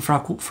Nesim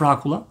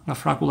Frakula, nga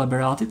Frakula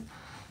Beratit,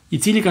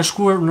 i cili ka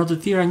shkruar në të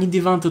tjera një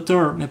divan të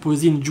tërë me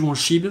poezi në gjuhën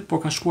shqipe,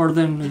 por ka shkruar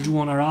dhe në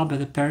gjuhën arabe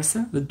dhe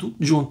perse, dhe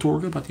gjuhën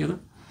turke patjetër.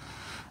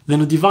 Dhe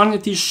në divanin e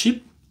tij shqip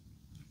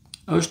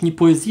është një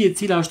poezi e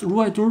cila është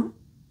ruajtur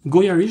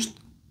gojarisht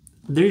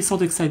deri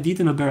sot e kësaj dite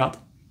në Berat.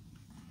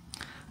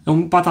 Dhe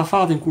unë pata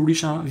fatin kur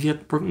isha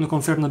vjet në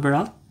koncert në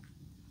Berat,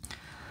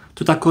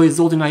 të takoj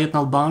zotin Ajet në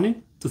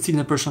Albani, të cilin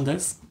e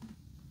përshëndes,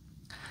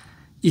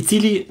 i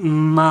cili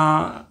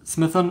më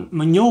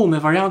njohu me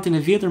variantin e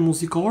vjetër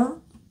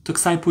muzikor të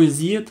kësaj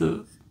poezie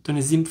të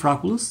Nesim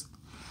Frakulës.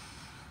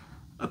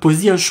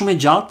 Poezia është shumë e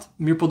gjatë,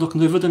 mirë po do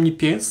këndoj vetëm një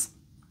pjesë.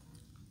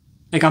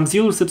 E kam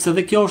zgjedhur sepse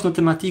dhe kjo është në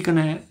tematikën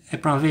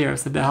e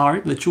pranverës, e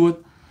beharit, dhe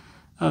quhet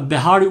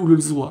Behari u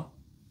lulëzua.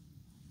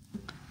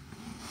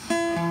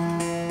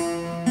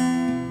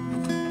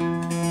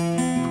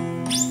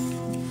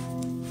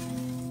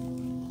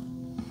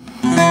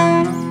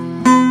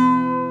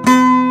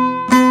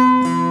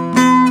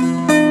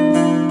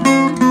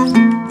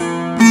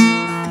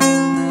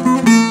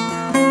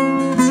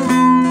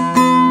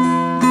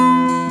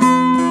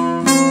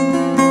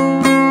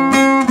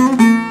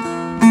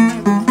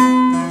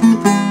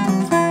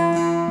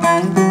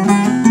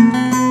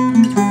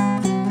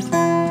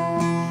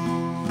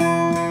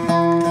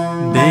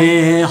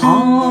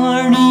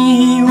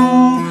 Behari u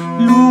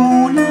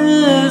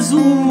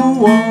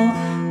lulëzua,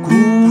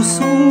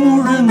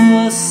 kusur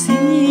më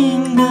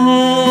sindet,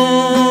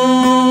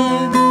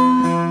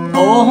 o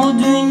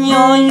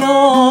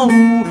dynjaja u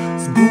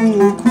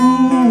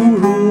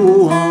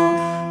zbukurua,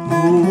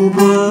 u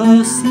bë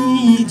si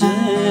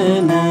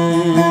xhenet.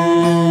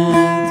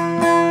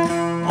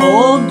 O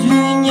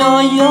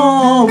dynjaja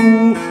u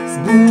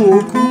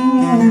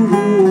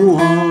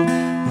zbukurua,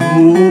 u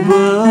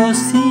bë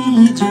si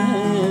xhenet.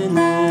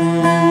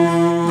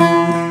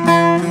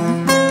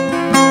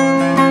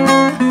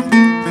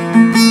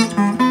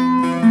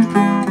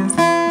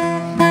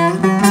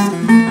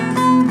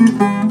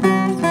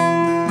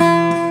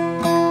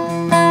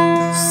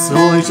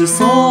 Që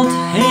sot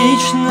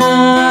heq në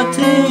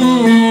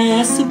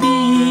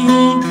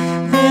tesbih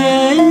e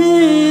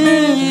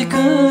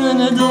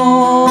këndojnë,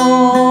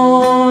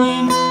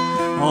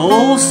 o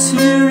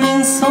syri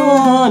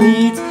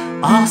insanit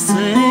as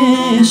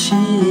e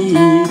shi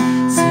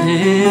se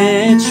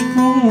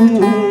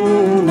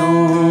çpunojnë,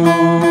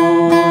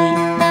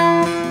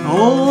 o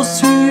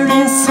syri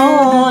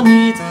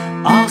insanit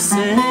as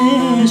e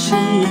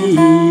shi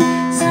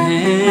se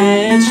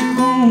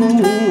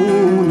çpunojnë.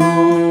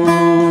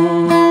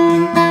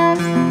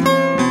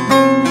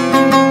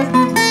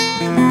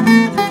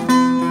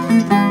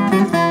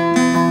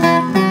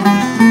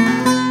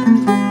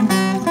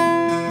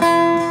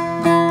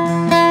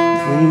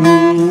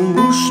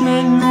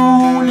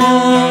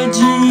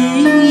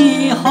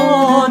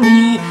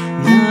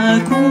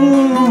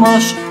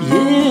 Kumash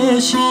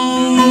jeshin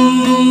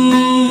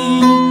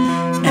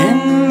e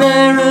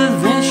merë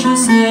vesh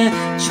se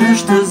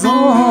ç'është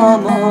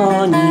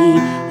zamani,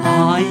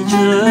 ai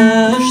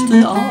ç'është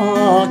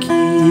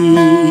akil.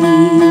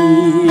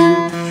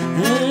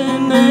 E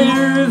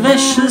merë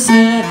vesh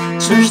se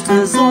ç'është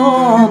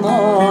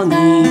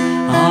zamani,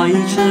 ai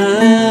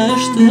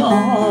ç'është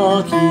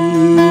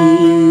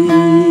akil.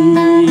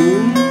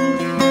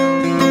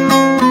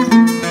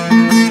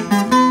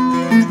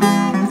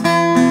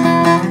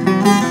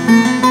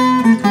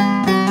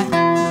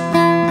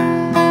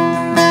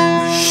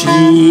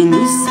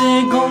 Shini se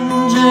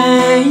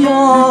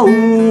gonxheja u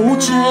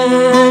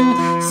qel,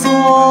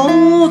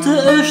 sot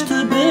është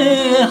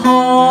behar.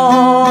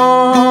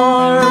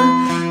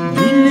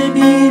 Bili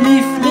bili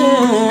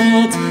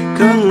flet,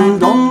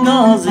 këndon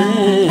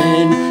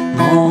gazel,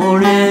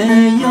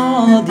 moreja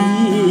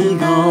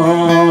digar.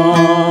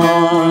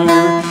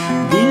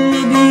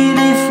 Bili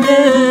bili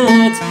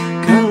flet,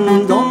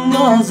 këndon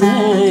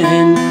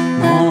gazel,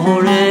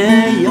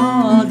 moreja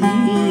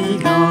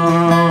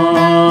digar.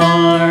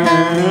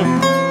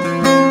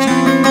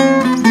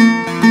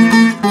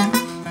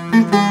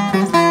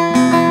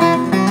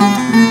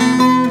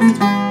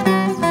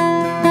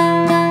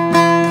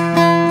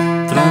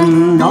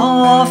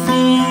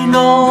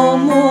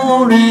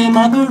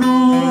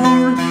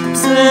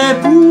 pse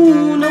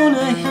punon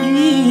e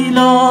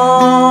hilaf,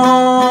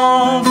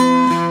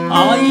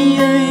 ai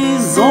e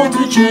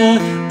Zotë që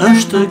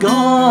është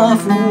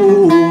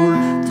gafur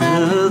të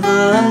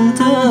dhënë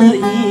të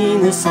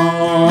insaf.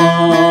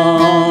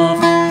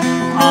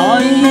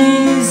 Ai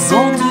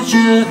Zotë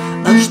që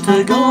është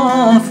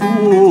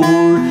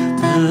gafur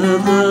të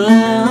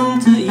dhënë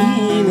të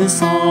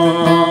insaf.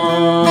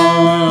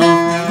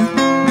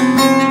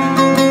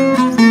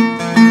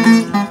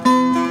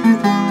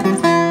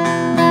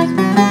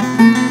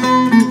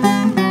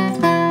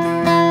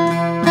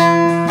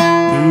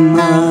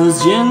 Më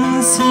zgjen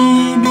si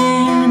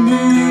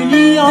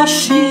bilbyli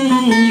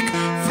ashik,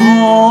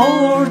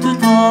 fort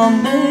ta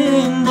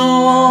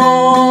mendosh,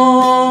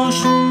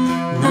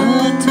 në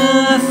të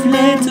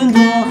fletë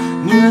nga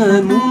një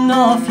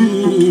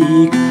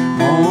munafik,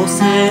 mos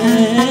e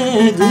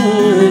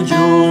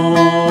dëgjosh.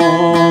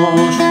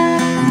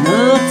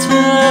 Në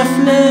të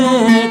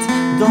fletë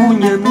nga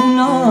një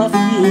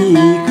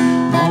munafik,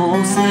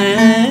 mos e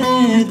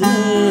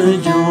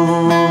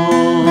dëgjosh.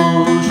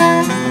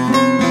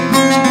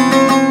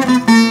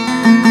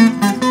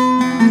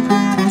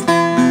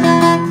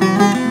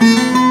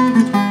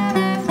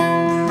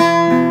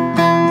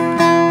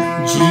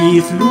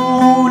 Gjithë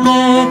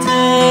lullet e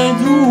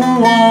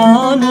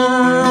duanë,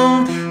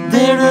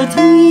 derët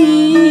i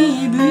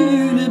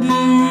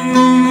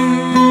bylbyl,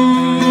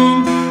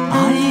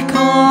 ai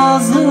ka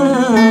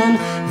zën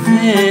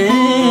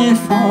dhe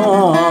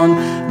fan,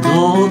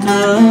 do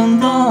të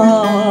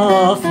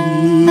ndafin.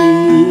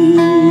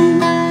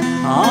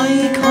 Ai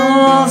ka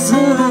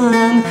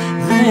zën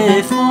dhe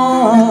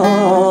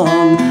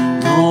fan,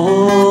 do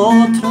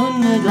të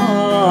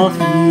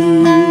ndafin.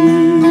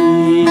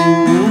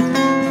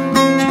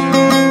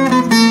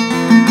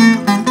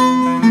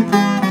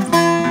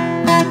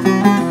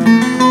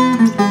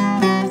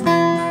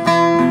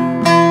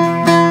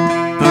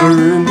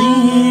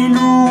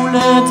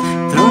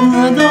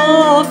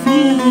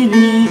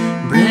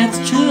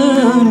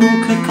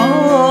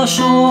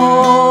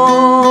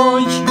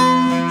 Shoq,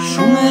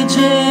 shumë e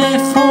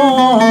gjefa,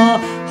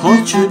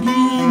 hoq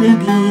bili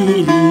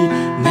bili,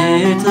 me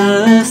të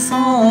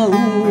sa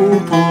u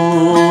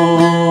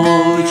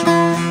poq.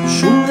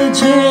 Shumë e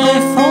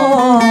gjefa,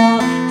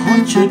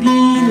 hoq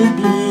bili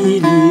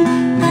bili,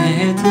 me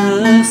të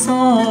sa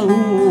u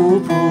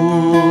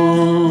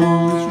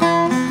poq.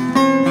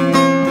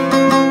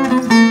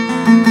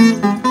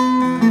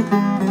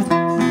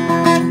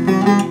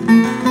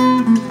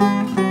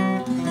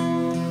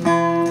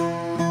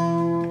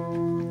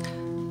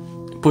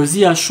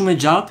 Poezia është shumë e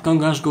gjatë,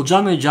 kënga është goxha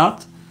më e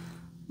gjatë,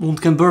 mund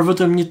të kem bërë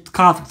vetëm një të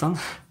katërtën,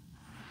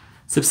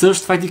 sepse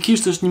është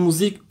faktikisht është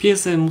një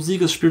pjesë e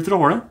muzikës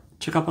shpirtërore,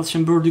 që ka pas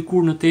qenë bërë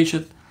dikur në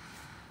teqet,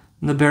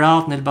 në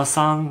Berat, në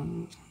Elbasan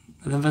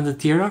dhe në vende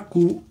tjera,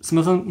 ku, si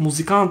më thënë,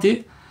 muzikanti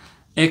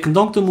e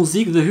këndon këtë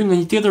muzikë dhe hyn në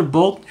një tjetër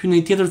botë, hyn në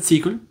një tjetër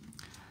cikël.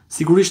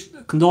 Sigurisht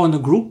këndohet në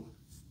grup,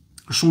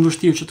 është shumë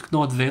vështirë që të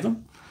këndohet vetëm,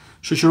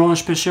 shoqërohen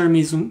shpeshherë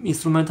me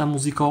instrumenta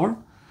muzikore,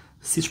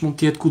 siç mund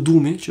të jetë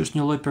kudumi, që është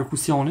një lloj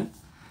perkusioni,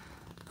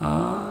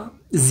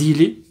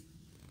 zili,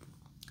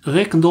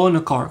 dhe këndohen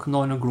në kor,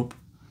 këndohen në grup.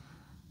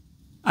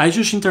 Ajo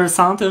që është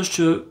interesante është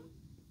që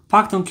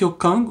paktën kjo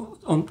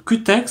këngë, ky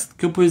tekst,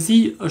 kjo poezi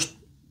është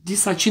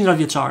disa qindra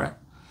vjeçare.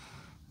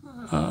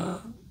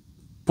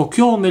 Po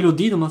kjo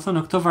melodi, domethënë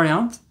në këtë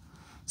variant,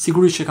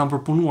 sigurisht që kanë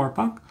përpunuar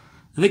pak,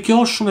 dhe kjo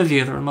është shumë e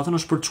vjetër, domethënë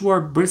është përçuar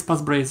brez pas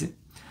brezi.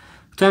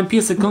 Këto janë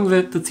pjesë e këngëve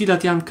të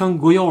cilat janë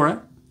këngë gojore,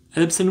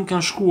 edhe pse nuk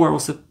janë shkruar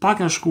ose pak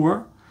janë shkruar,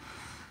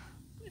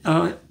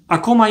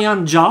 akoma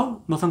janë gjallë,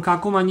 më thënë ka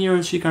akoma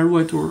njerëz që i kanë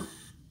ruajtur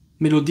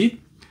melodit,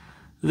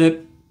 dhe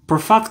për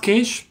fat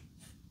keq,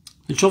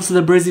 nëse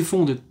dhe brezi i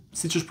fundit,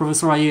 siç është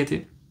profesor Ajeti,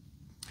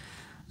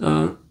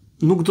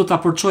 nuk do ta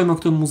përçojë më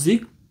këtë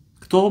muzikë,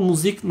 këto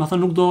muzikë, më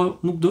thënë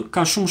nuk do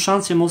ka shumë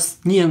shans që mos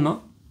njihen më.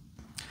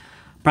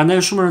 Prandaj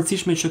është shumë e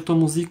rëndësishme që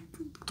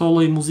këto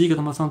lloj muzike,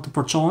 domethënë të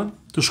përçohen,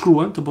 të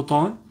shkruhen, të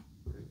botohen,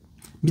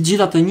 mbi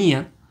gjitha të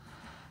njihen,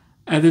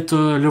 edhe të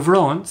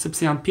lëvrohen,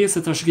 sepse janë pjesë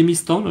e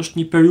trashëgimisë tonë, është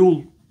një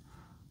periudhë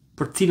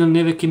për cilën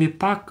neve kemi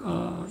pak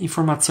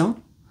informacion,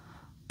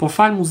 por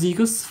fal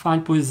muzikës, fal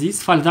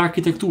poezisë, fal dhe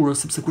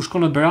arkitekturës, sepse kur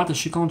shkon në Berat e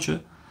shikon që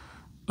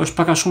është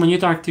pak a shumë e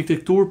njëjta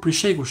arkitekturë për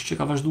shekush që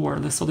ka vazhduar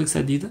edhe sot e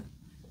kësaj dite.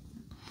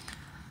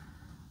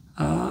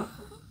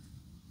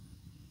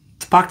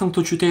 Të paktën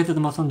këto qytete,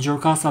 domethënë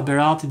Gjorkasa,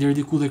 Berati, deri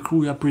diku dhe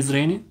Kruja,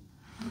 Prizreni,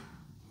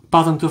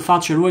 patën këtë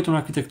fat që ruajtën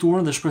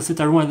arkitekturën dhe shpresoj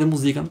ta ruajnë edhe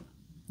muzikën.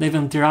 Neve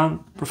në Tiranë,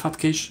 për fat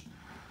keq,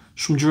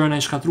 shumë gjëra na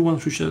i shkatruan,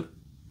 kështu që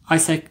aq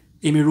sa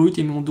jemi rujt,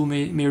 jemi mundu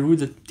me rujt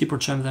dhe ti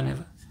përçojmë dhe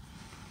neve.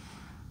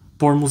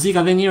 Por muzika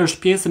dhe njërë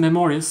është pjesë e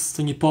memorjes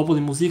të një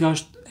populli, muzika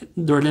është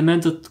ndër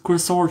elementet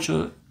kryesor që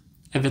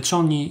e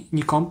veçon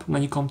një komp nga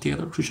një komp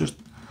tjetër, kështu që është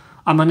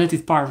amaneti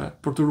i parëve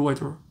për të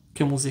ruajtur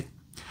kjo muzikë.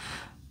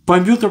 Po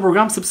e mbyll këtë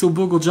program sepse u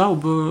bë goxha, u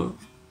bë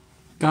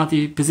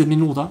gati 50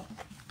 minuta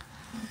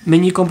me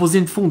një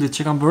kompozim të fundit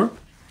që kam bërë.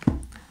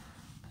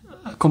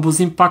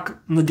 Kompozim pak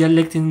në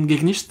dialektin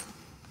gegnisht.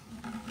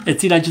 e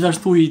cila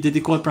gjithashtu i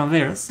dedikohet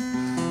Pranverës,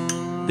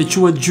 dhe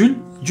quhet Gjyl.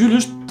 Gjyl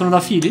është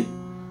trëndafili.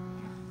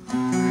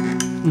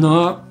 Në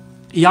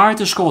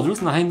jarët e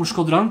Shkodrës, në hejmur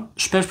shkodran,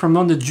 shpesh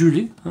përmendet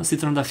gjyli, si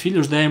trëndafil,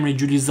 është dhe emri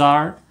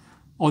gjylizar,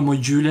 ojmoj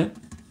gjyle.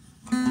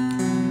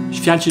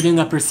 Është fjalë që vjen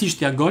nga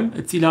persishtja gol,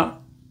 e cila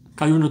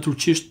ka hyrë në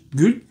turqisht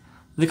gyl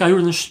dhe ka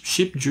hyrë në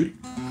shqip gjyl,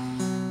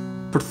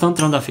 për të thënë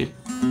trëndafil.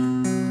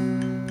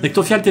 Dhe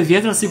këto fjalë të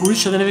vjetra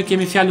sigurisht edhe neve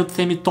kemi fjalë të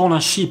themi tona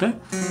shqipe,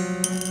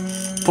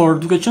 por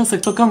duke qenë se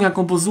këto këngë janë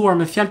kompozuar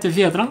me fjalë të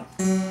vjetra,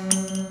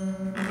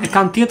 e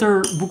kanë tjetër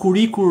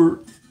bukuri kur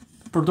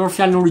përdor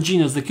fjalën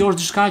origjinës, dhe kjo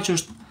është diçka që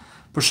është,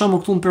 për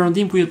shembull këtu në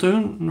Perëndim ku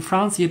jetojnë, në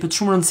Francë jepet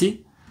shumë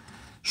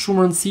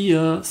rëndësi,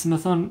 si më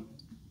thon,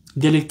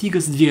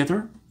 dialektikës të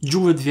vjetër,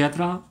 gjuhëve të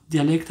vjetra,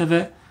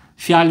 dialekteve,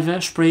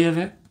 fjalëve,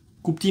 shprehjeve,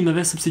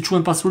 kuptimeve, sepse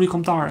quhen pasuri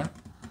kombëtare.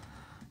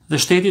 Dhe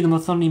shteti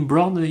domethënë i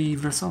mbron dhe i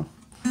vlerëson.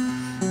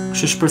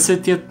 Kështu shpresoj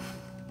të jetë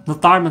në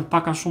të ardhmen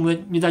pak a shumë dhe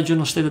një gjë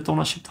në shtetet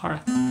tona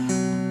shqiptare.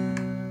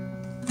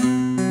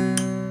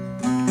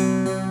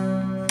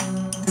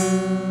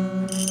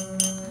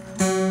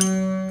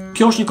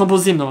 Kjo është një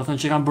kompozim, domethënë,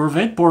 që e kam bërë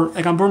vetë, por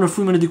e kam bërë në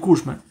frymën e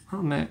dikushme,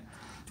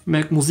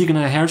 me muzikën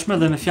e hershme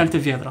dhe me fjalë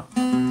të vjetra.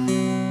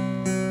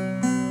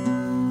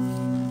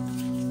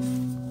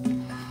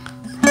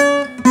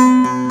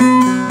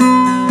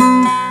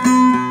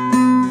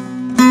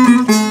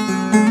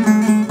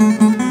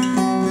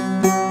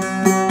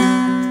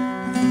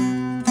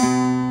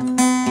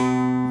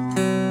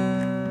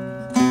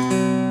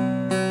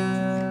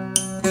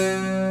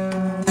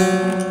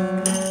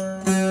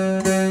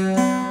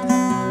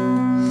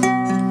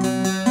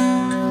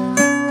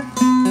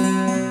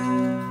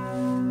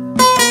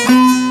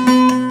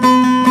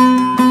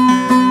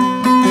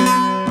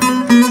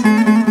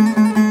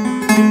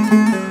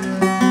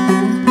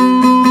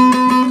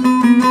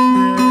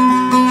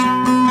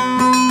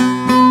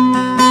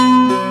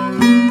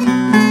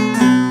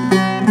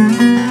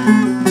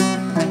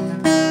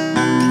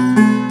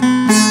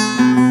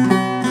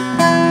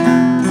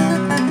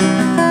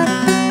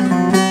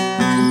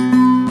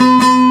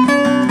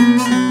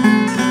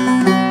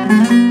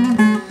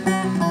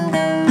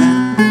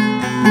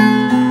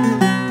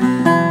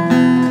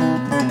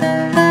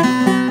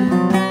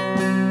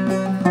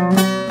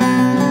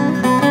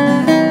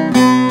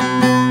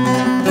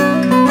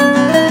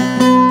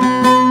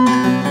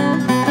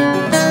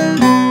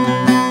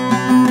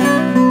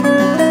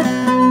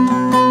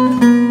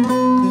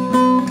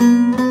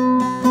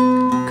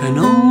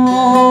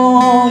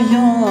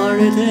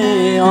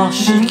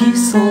 Ashiki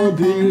sa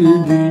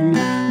bülbül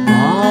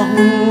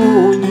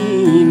Bahu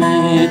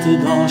nimet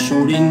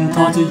dashurin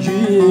tat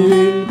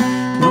gjyl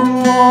No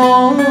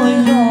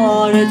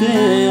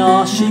yarede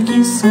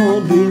ashiki sa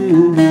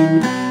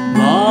bülbül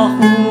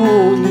Bahu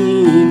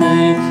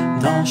nimet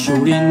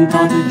dashurin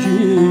tat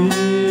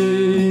gjyl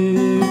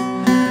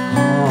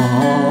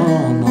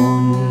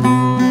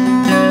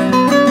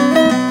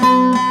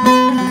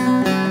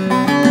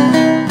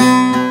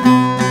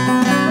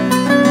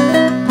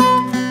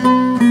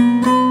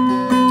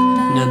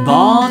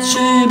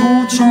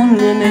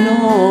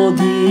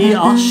melodi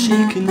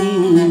ashik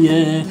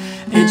nije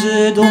e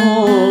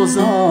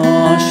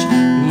gjedozash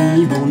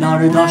një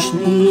bunar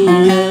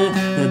dashnije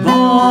e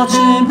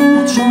bache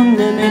buqon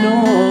në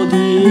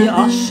melodi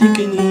ashik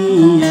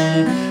nije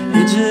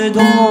e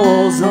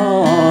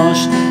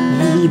gjedozash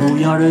një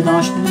bujar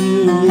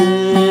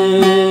dashnije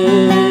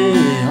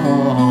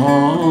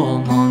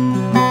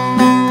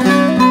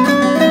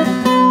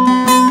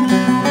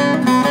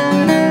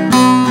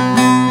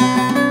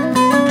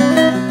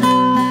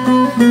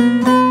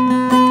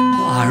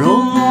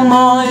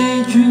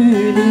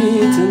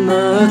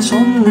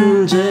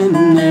çon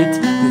cennet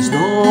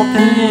çdo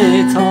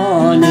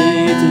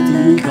petalet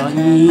dika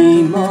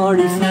i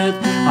marifet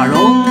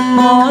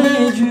aroma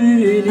e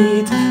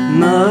gjylit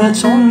më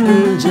çon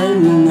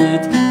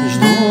cennet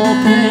çdo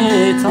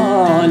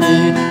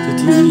petalet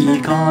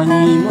dika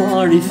i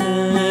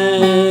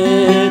marifet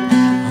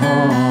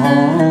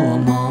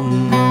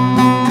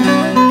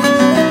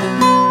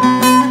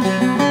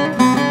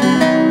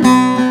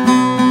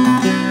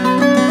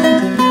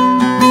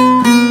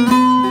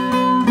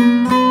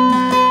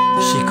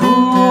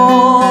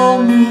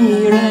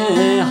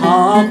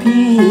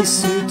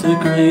sytë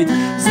krejt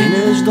Se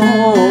në gjdo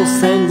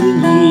send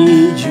një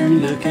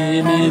gjyllë ke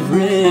me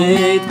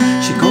vrejt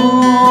Shiko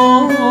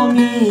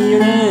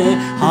mire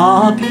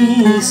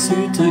hapi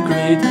sytë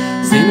krejt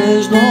Se në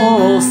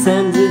gjdo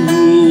send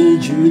një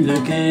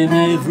gjyllë ke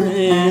me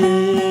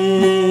vrejt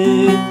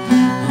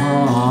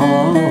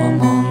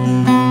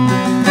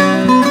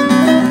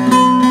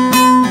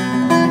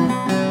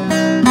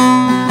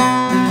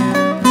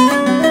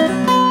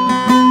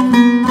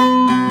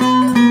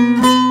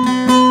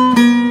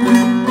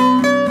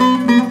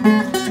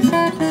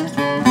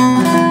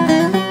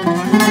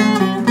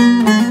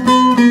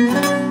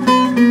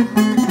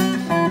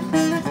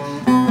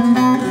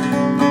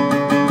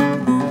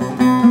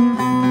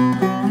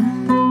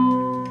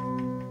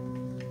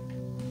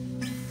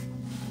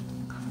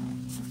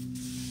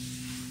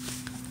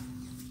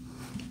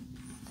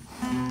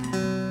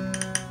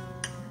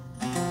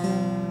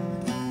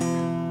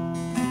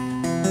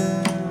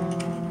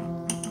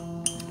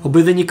Po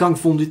bëj dhe një këngë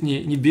fundit,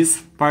 një bis,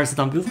 para se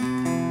ta mbyll.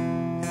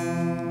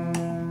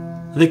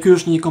 Dhe ky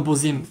është një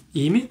kompozim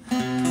i imi, i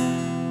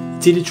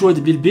cili quhet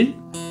Bilbil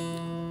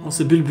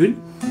ose Bylbyl.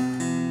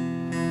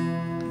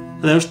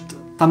 Dhe është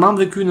tamam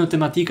dhe ky në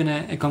tematikën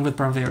e këngëve të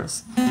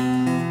pranverës.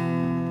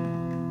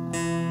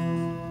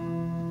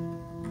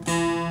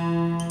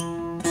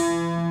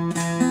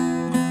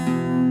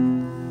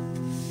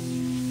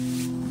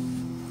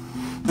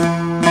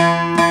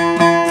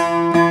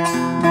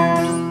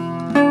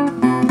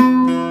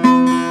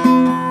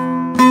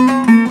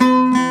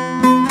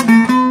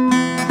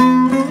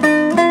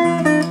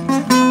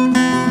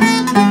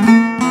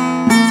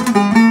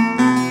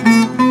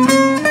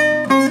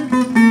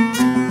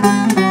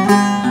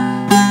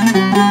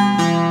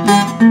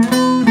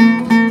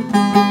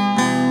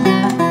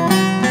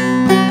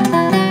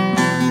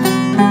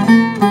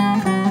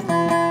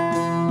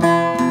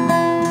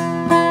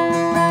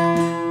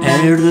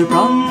 Erdhe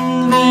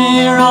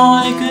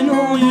pranvera e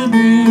kënojë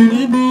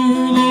byli,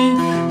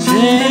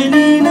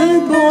 qeli në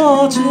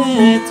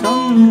bache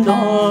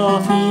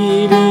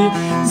trandafili,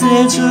 se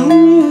që u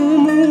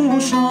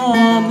musha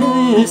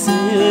me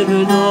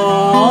sevda,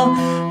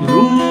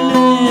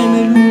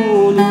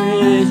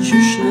 lulle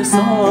qysh në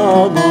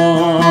saba,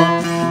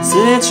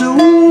 se që u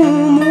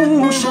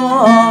musha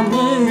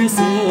me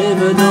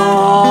sevda,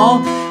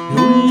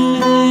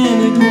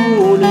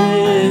 lulle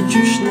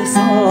qysh në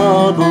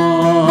saba.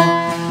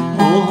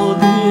 Oh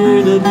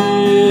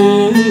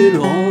bülbül,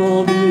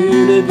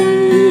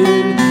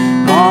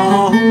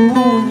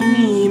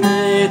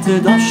 gahunimet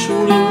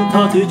dashurin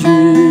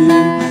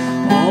tatıcım.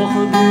 Oh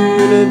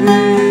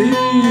bülbül,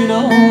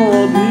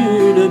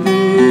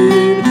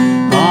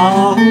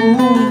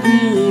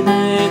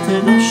 gahunimet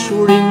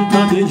dashurin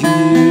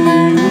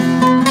tatıcım.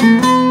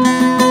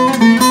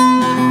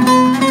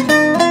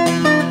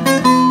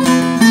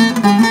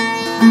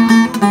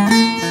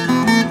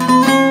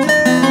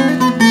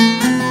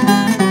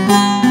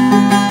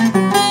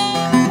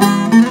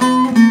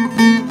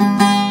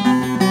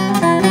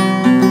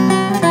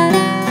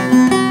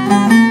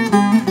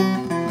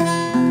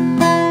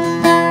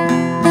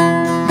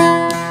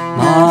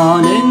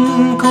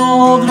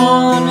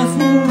 Shkodrane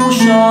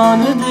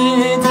fushan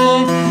dete,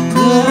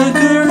 të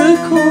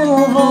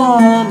kërkova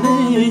me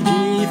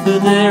gjithë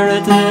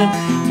dherete,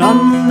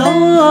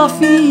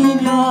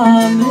 trandafilja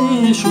me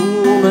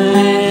shumë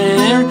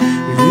her,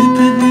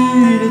 lypë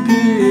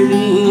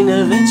bylbylin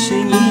veç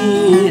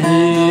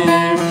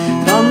njëher,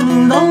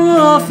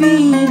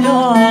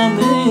 trandafilja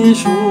me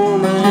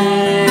shumë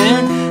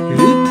her,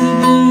 lypë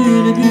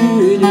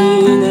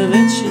bylbylin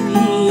veç njëher.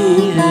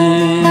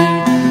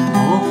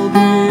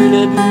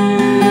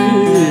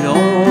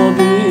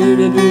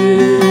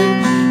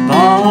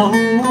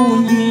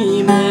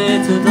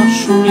 Gahunimet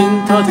dashurin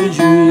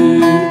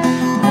tatıcım.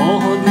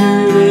 Oh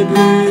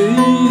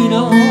bülbül,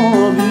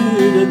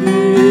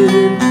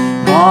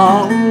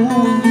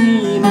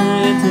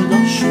 gahunimet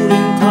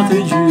dashurin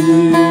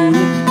tatıcım.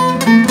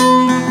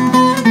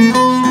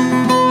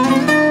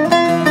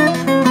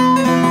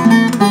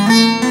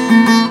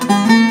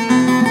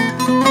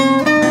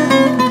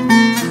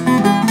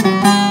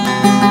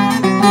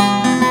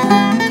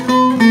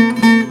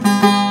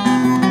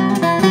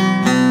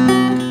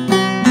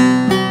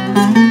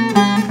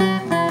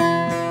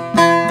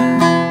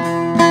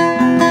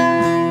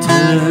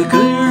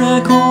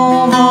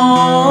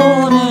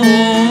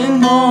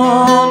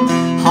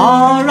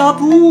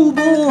 Bu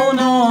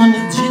bonan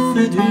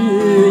gjithë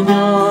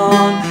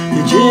dynjan,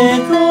 të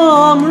gjeta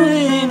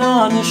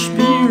mrenan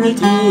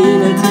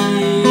shpirtin e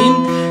tim,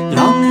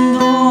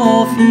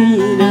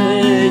 trandafile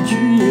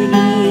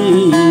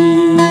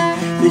gjylim,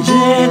 të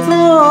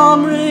gjeta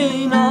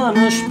mrenan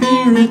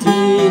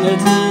shpirtin e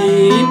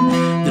tim,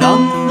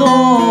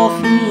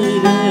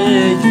 trandafile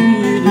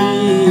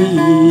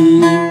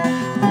gjylim.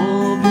 O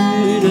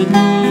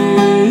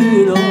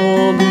bylbül,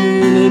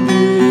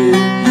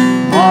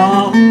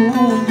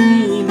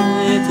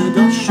 gahunimet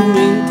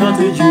dashurin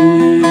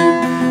tatıcım.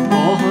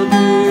 Oh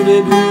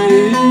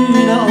bülbül,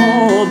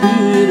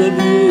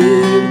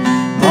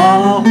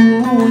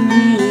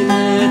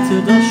 gahunimet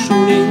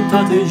dashurin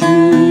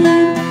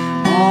tatıcım.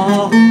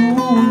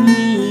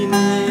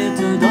 Gahunimet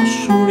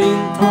dashurin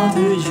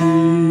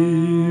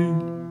tatıcım.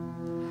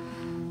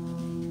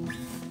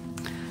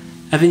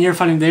 Edhe njerë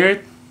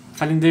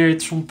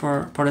faleminderit shumë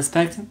për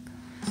respektin.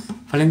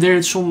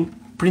 Faleminderit shumë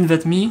prindve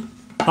të mi,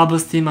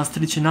 babës tim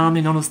Astrid Qinami,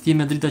 nonës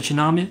time Drita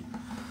Qinami,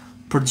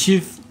 për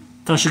gjithë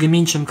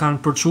trashëgimin që më kanë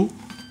përçu.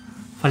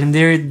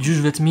 Faleminderit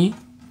gjyshve të mi,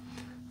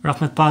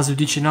 Rahmet Pazi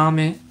Udi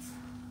Qinami,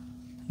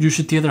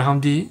 gjyshit tjetër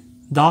Hamdi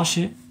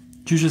Dashi,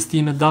 gjyshës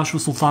time Dashu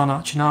Sultana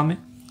Qinami,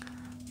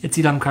 e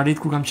cila më ka rrit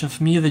kur kam qenë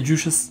fëmijë, dhe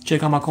gjyshës që e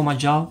kam akoma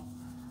gjallë,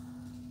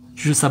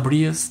 gjyshës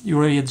Abrijes, ju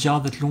uroj jetë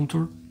gjallë dhe të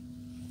lumtur.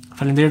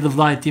 Faleminderit dhe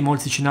vllajit tim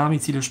Olsi Qinami, i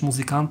cili është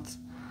muzikant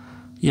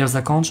i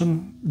jashtëzakonshëm,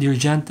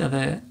 dirigent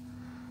edhe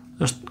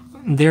është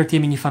ndër të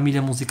jemi një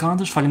familje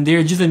muzikantësh.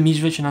 Faleminderit gjithë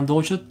miqve që na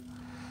ndoqët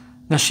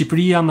nga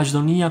Shqipëria,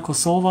 Maqedonia,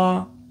 Kosova,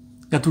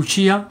 nga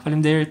Turqia.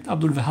 Faleminderit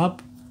Abdul Wahab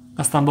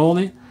nga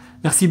Stambolli.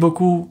 Merci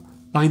beaucoup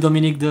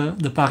Marie-Dominique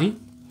de Paris.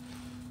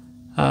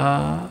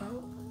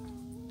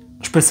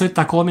 Shpresoj të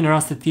takohemi në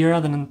raste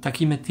tjera dhe në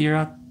takime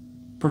tjera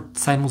për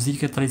kësaj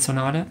muzike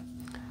tradicionale.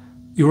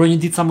 Ju uroj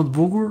një ditë sa më të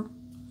bukur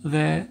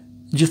dhe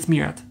gjithë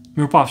mirat.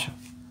 Mirupafshim.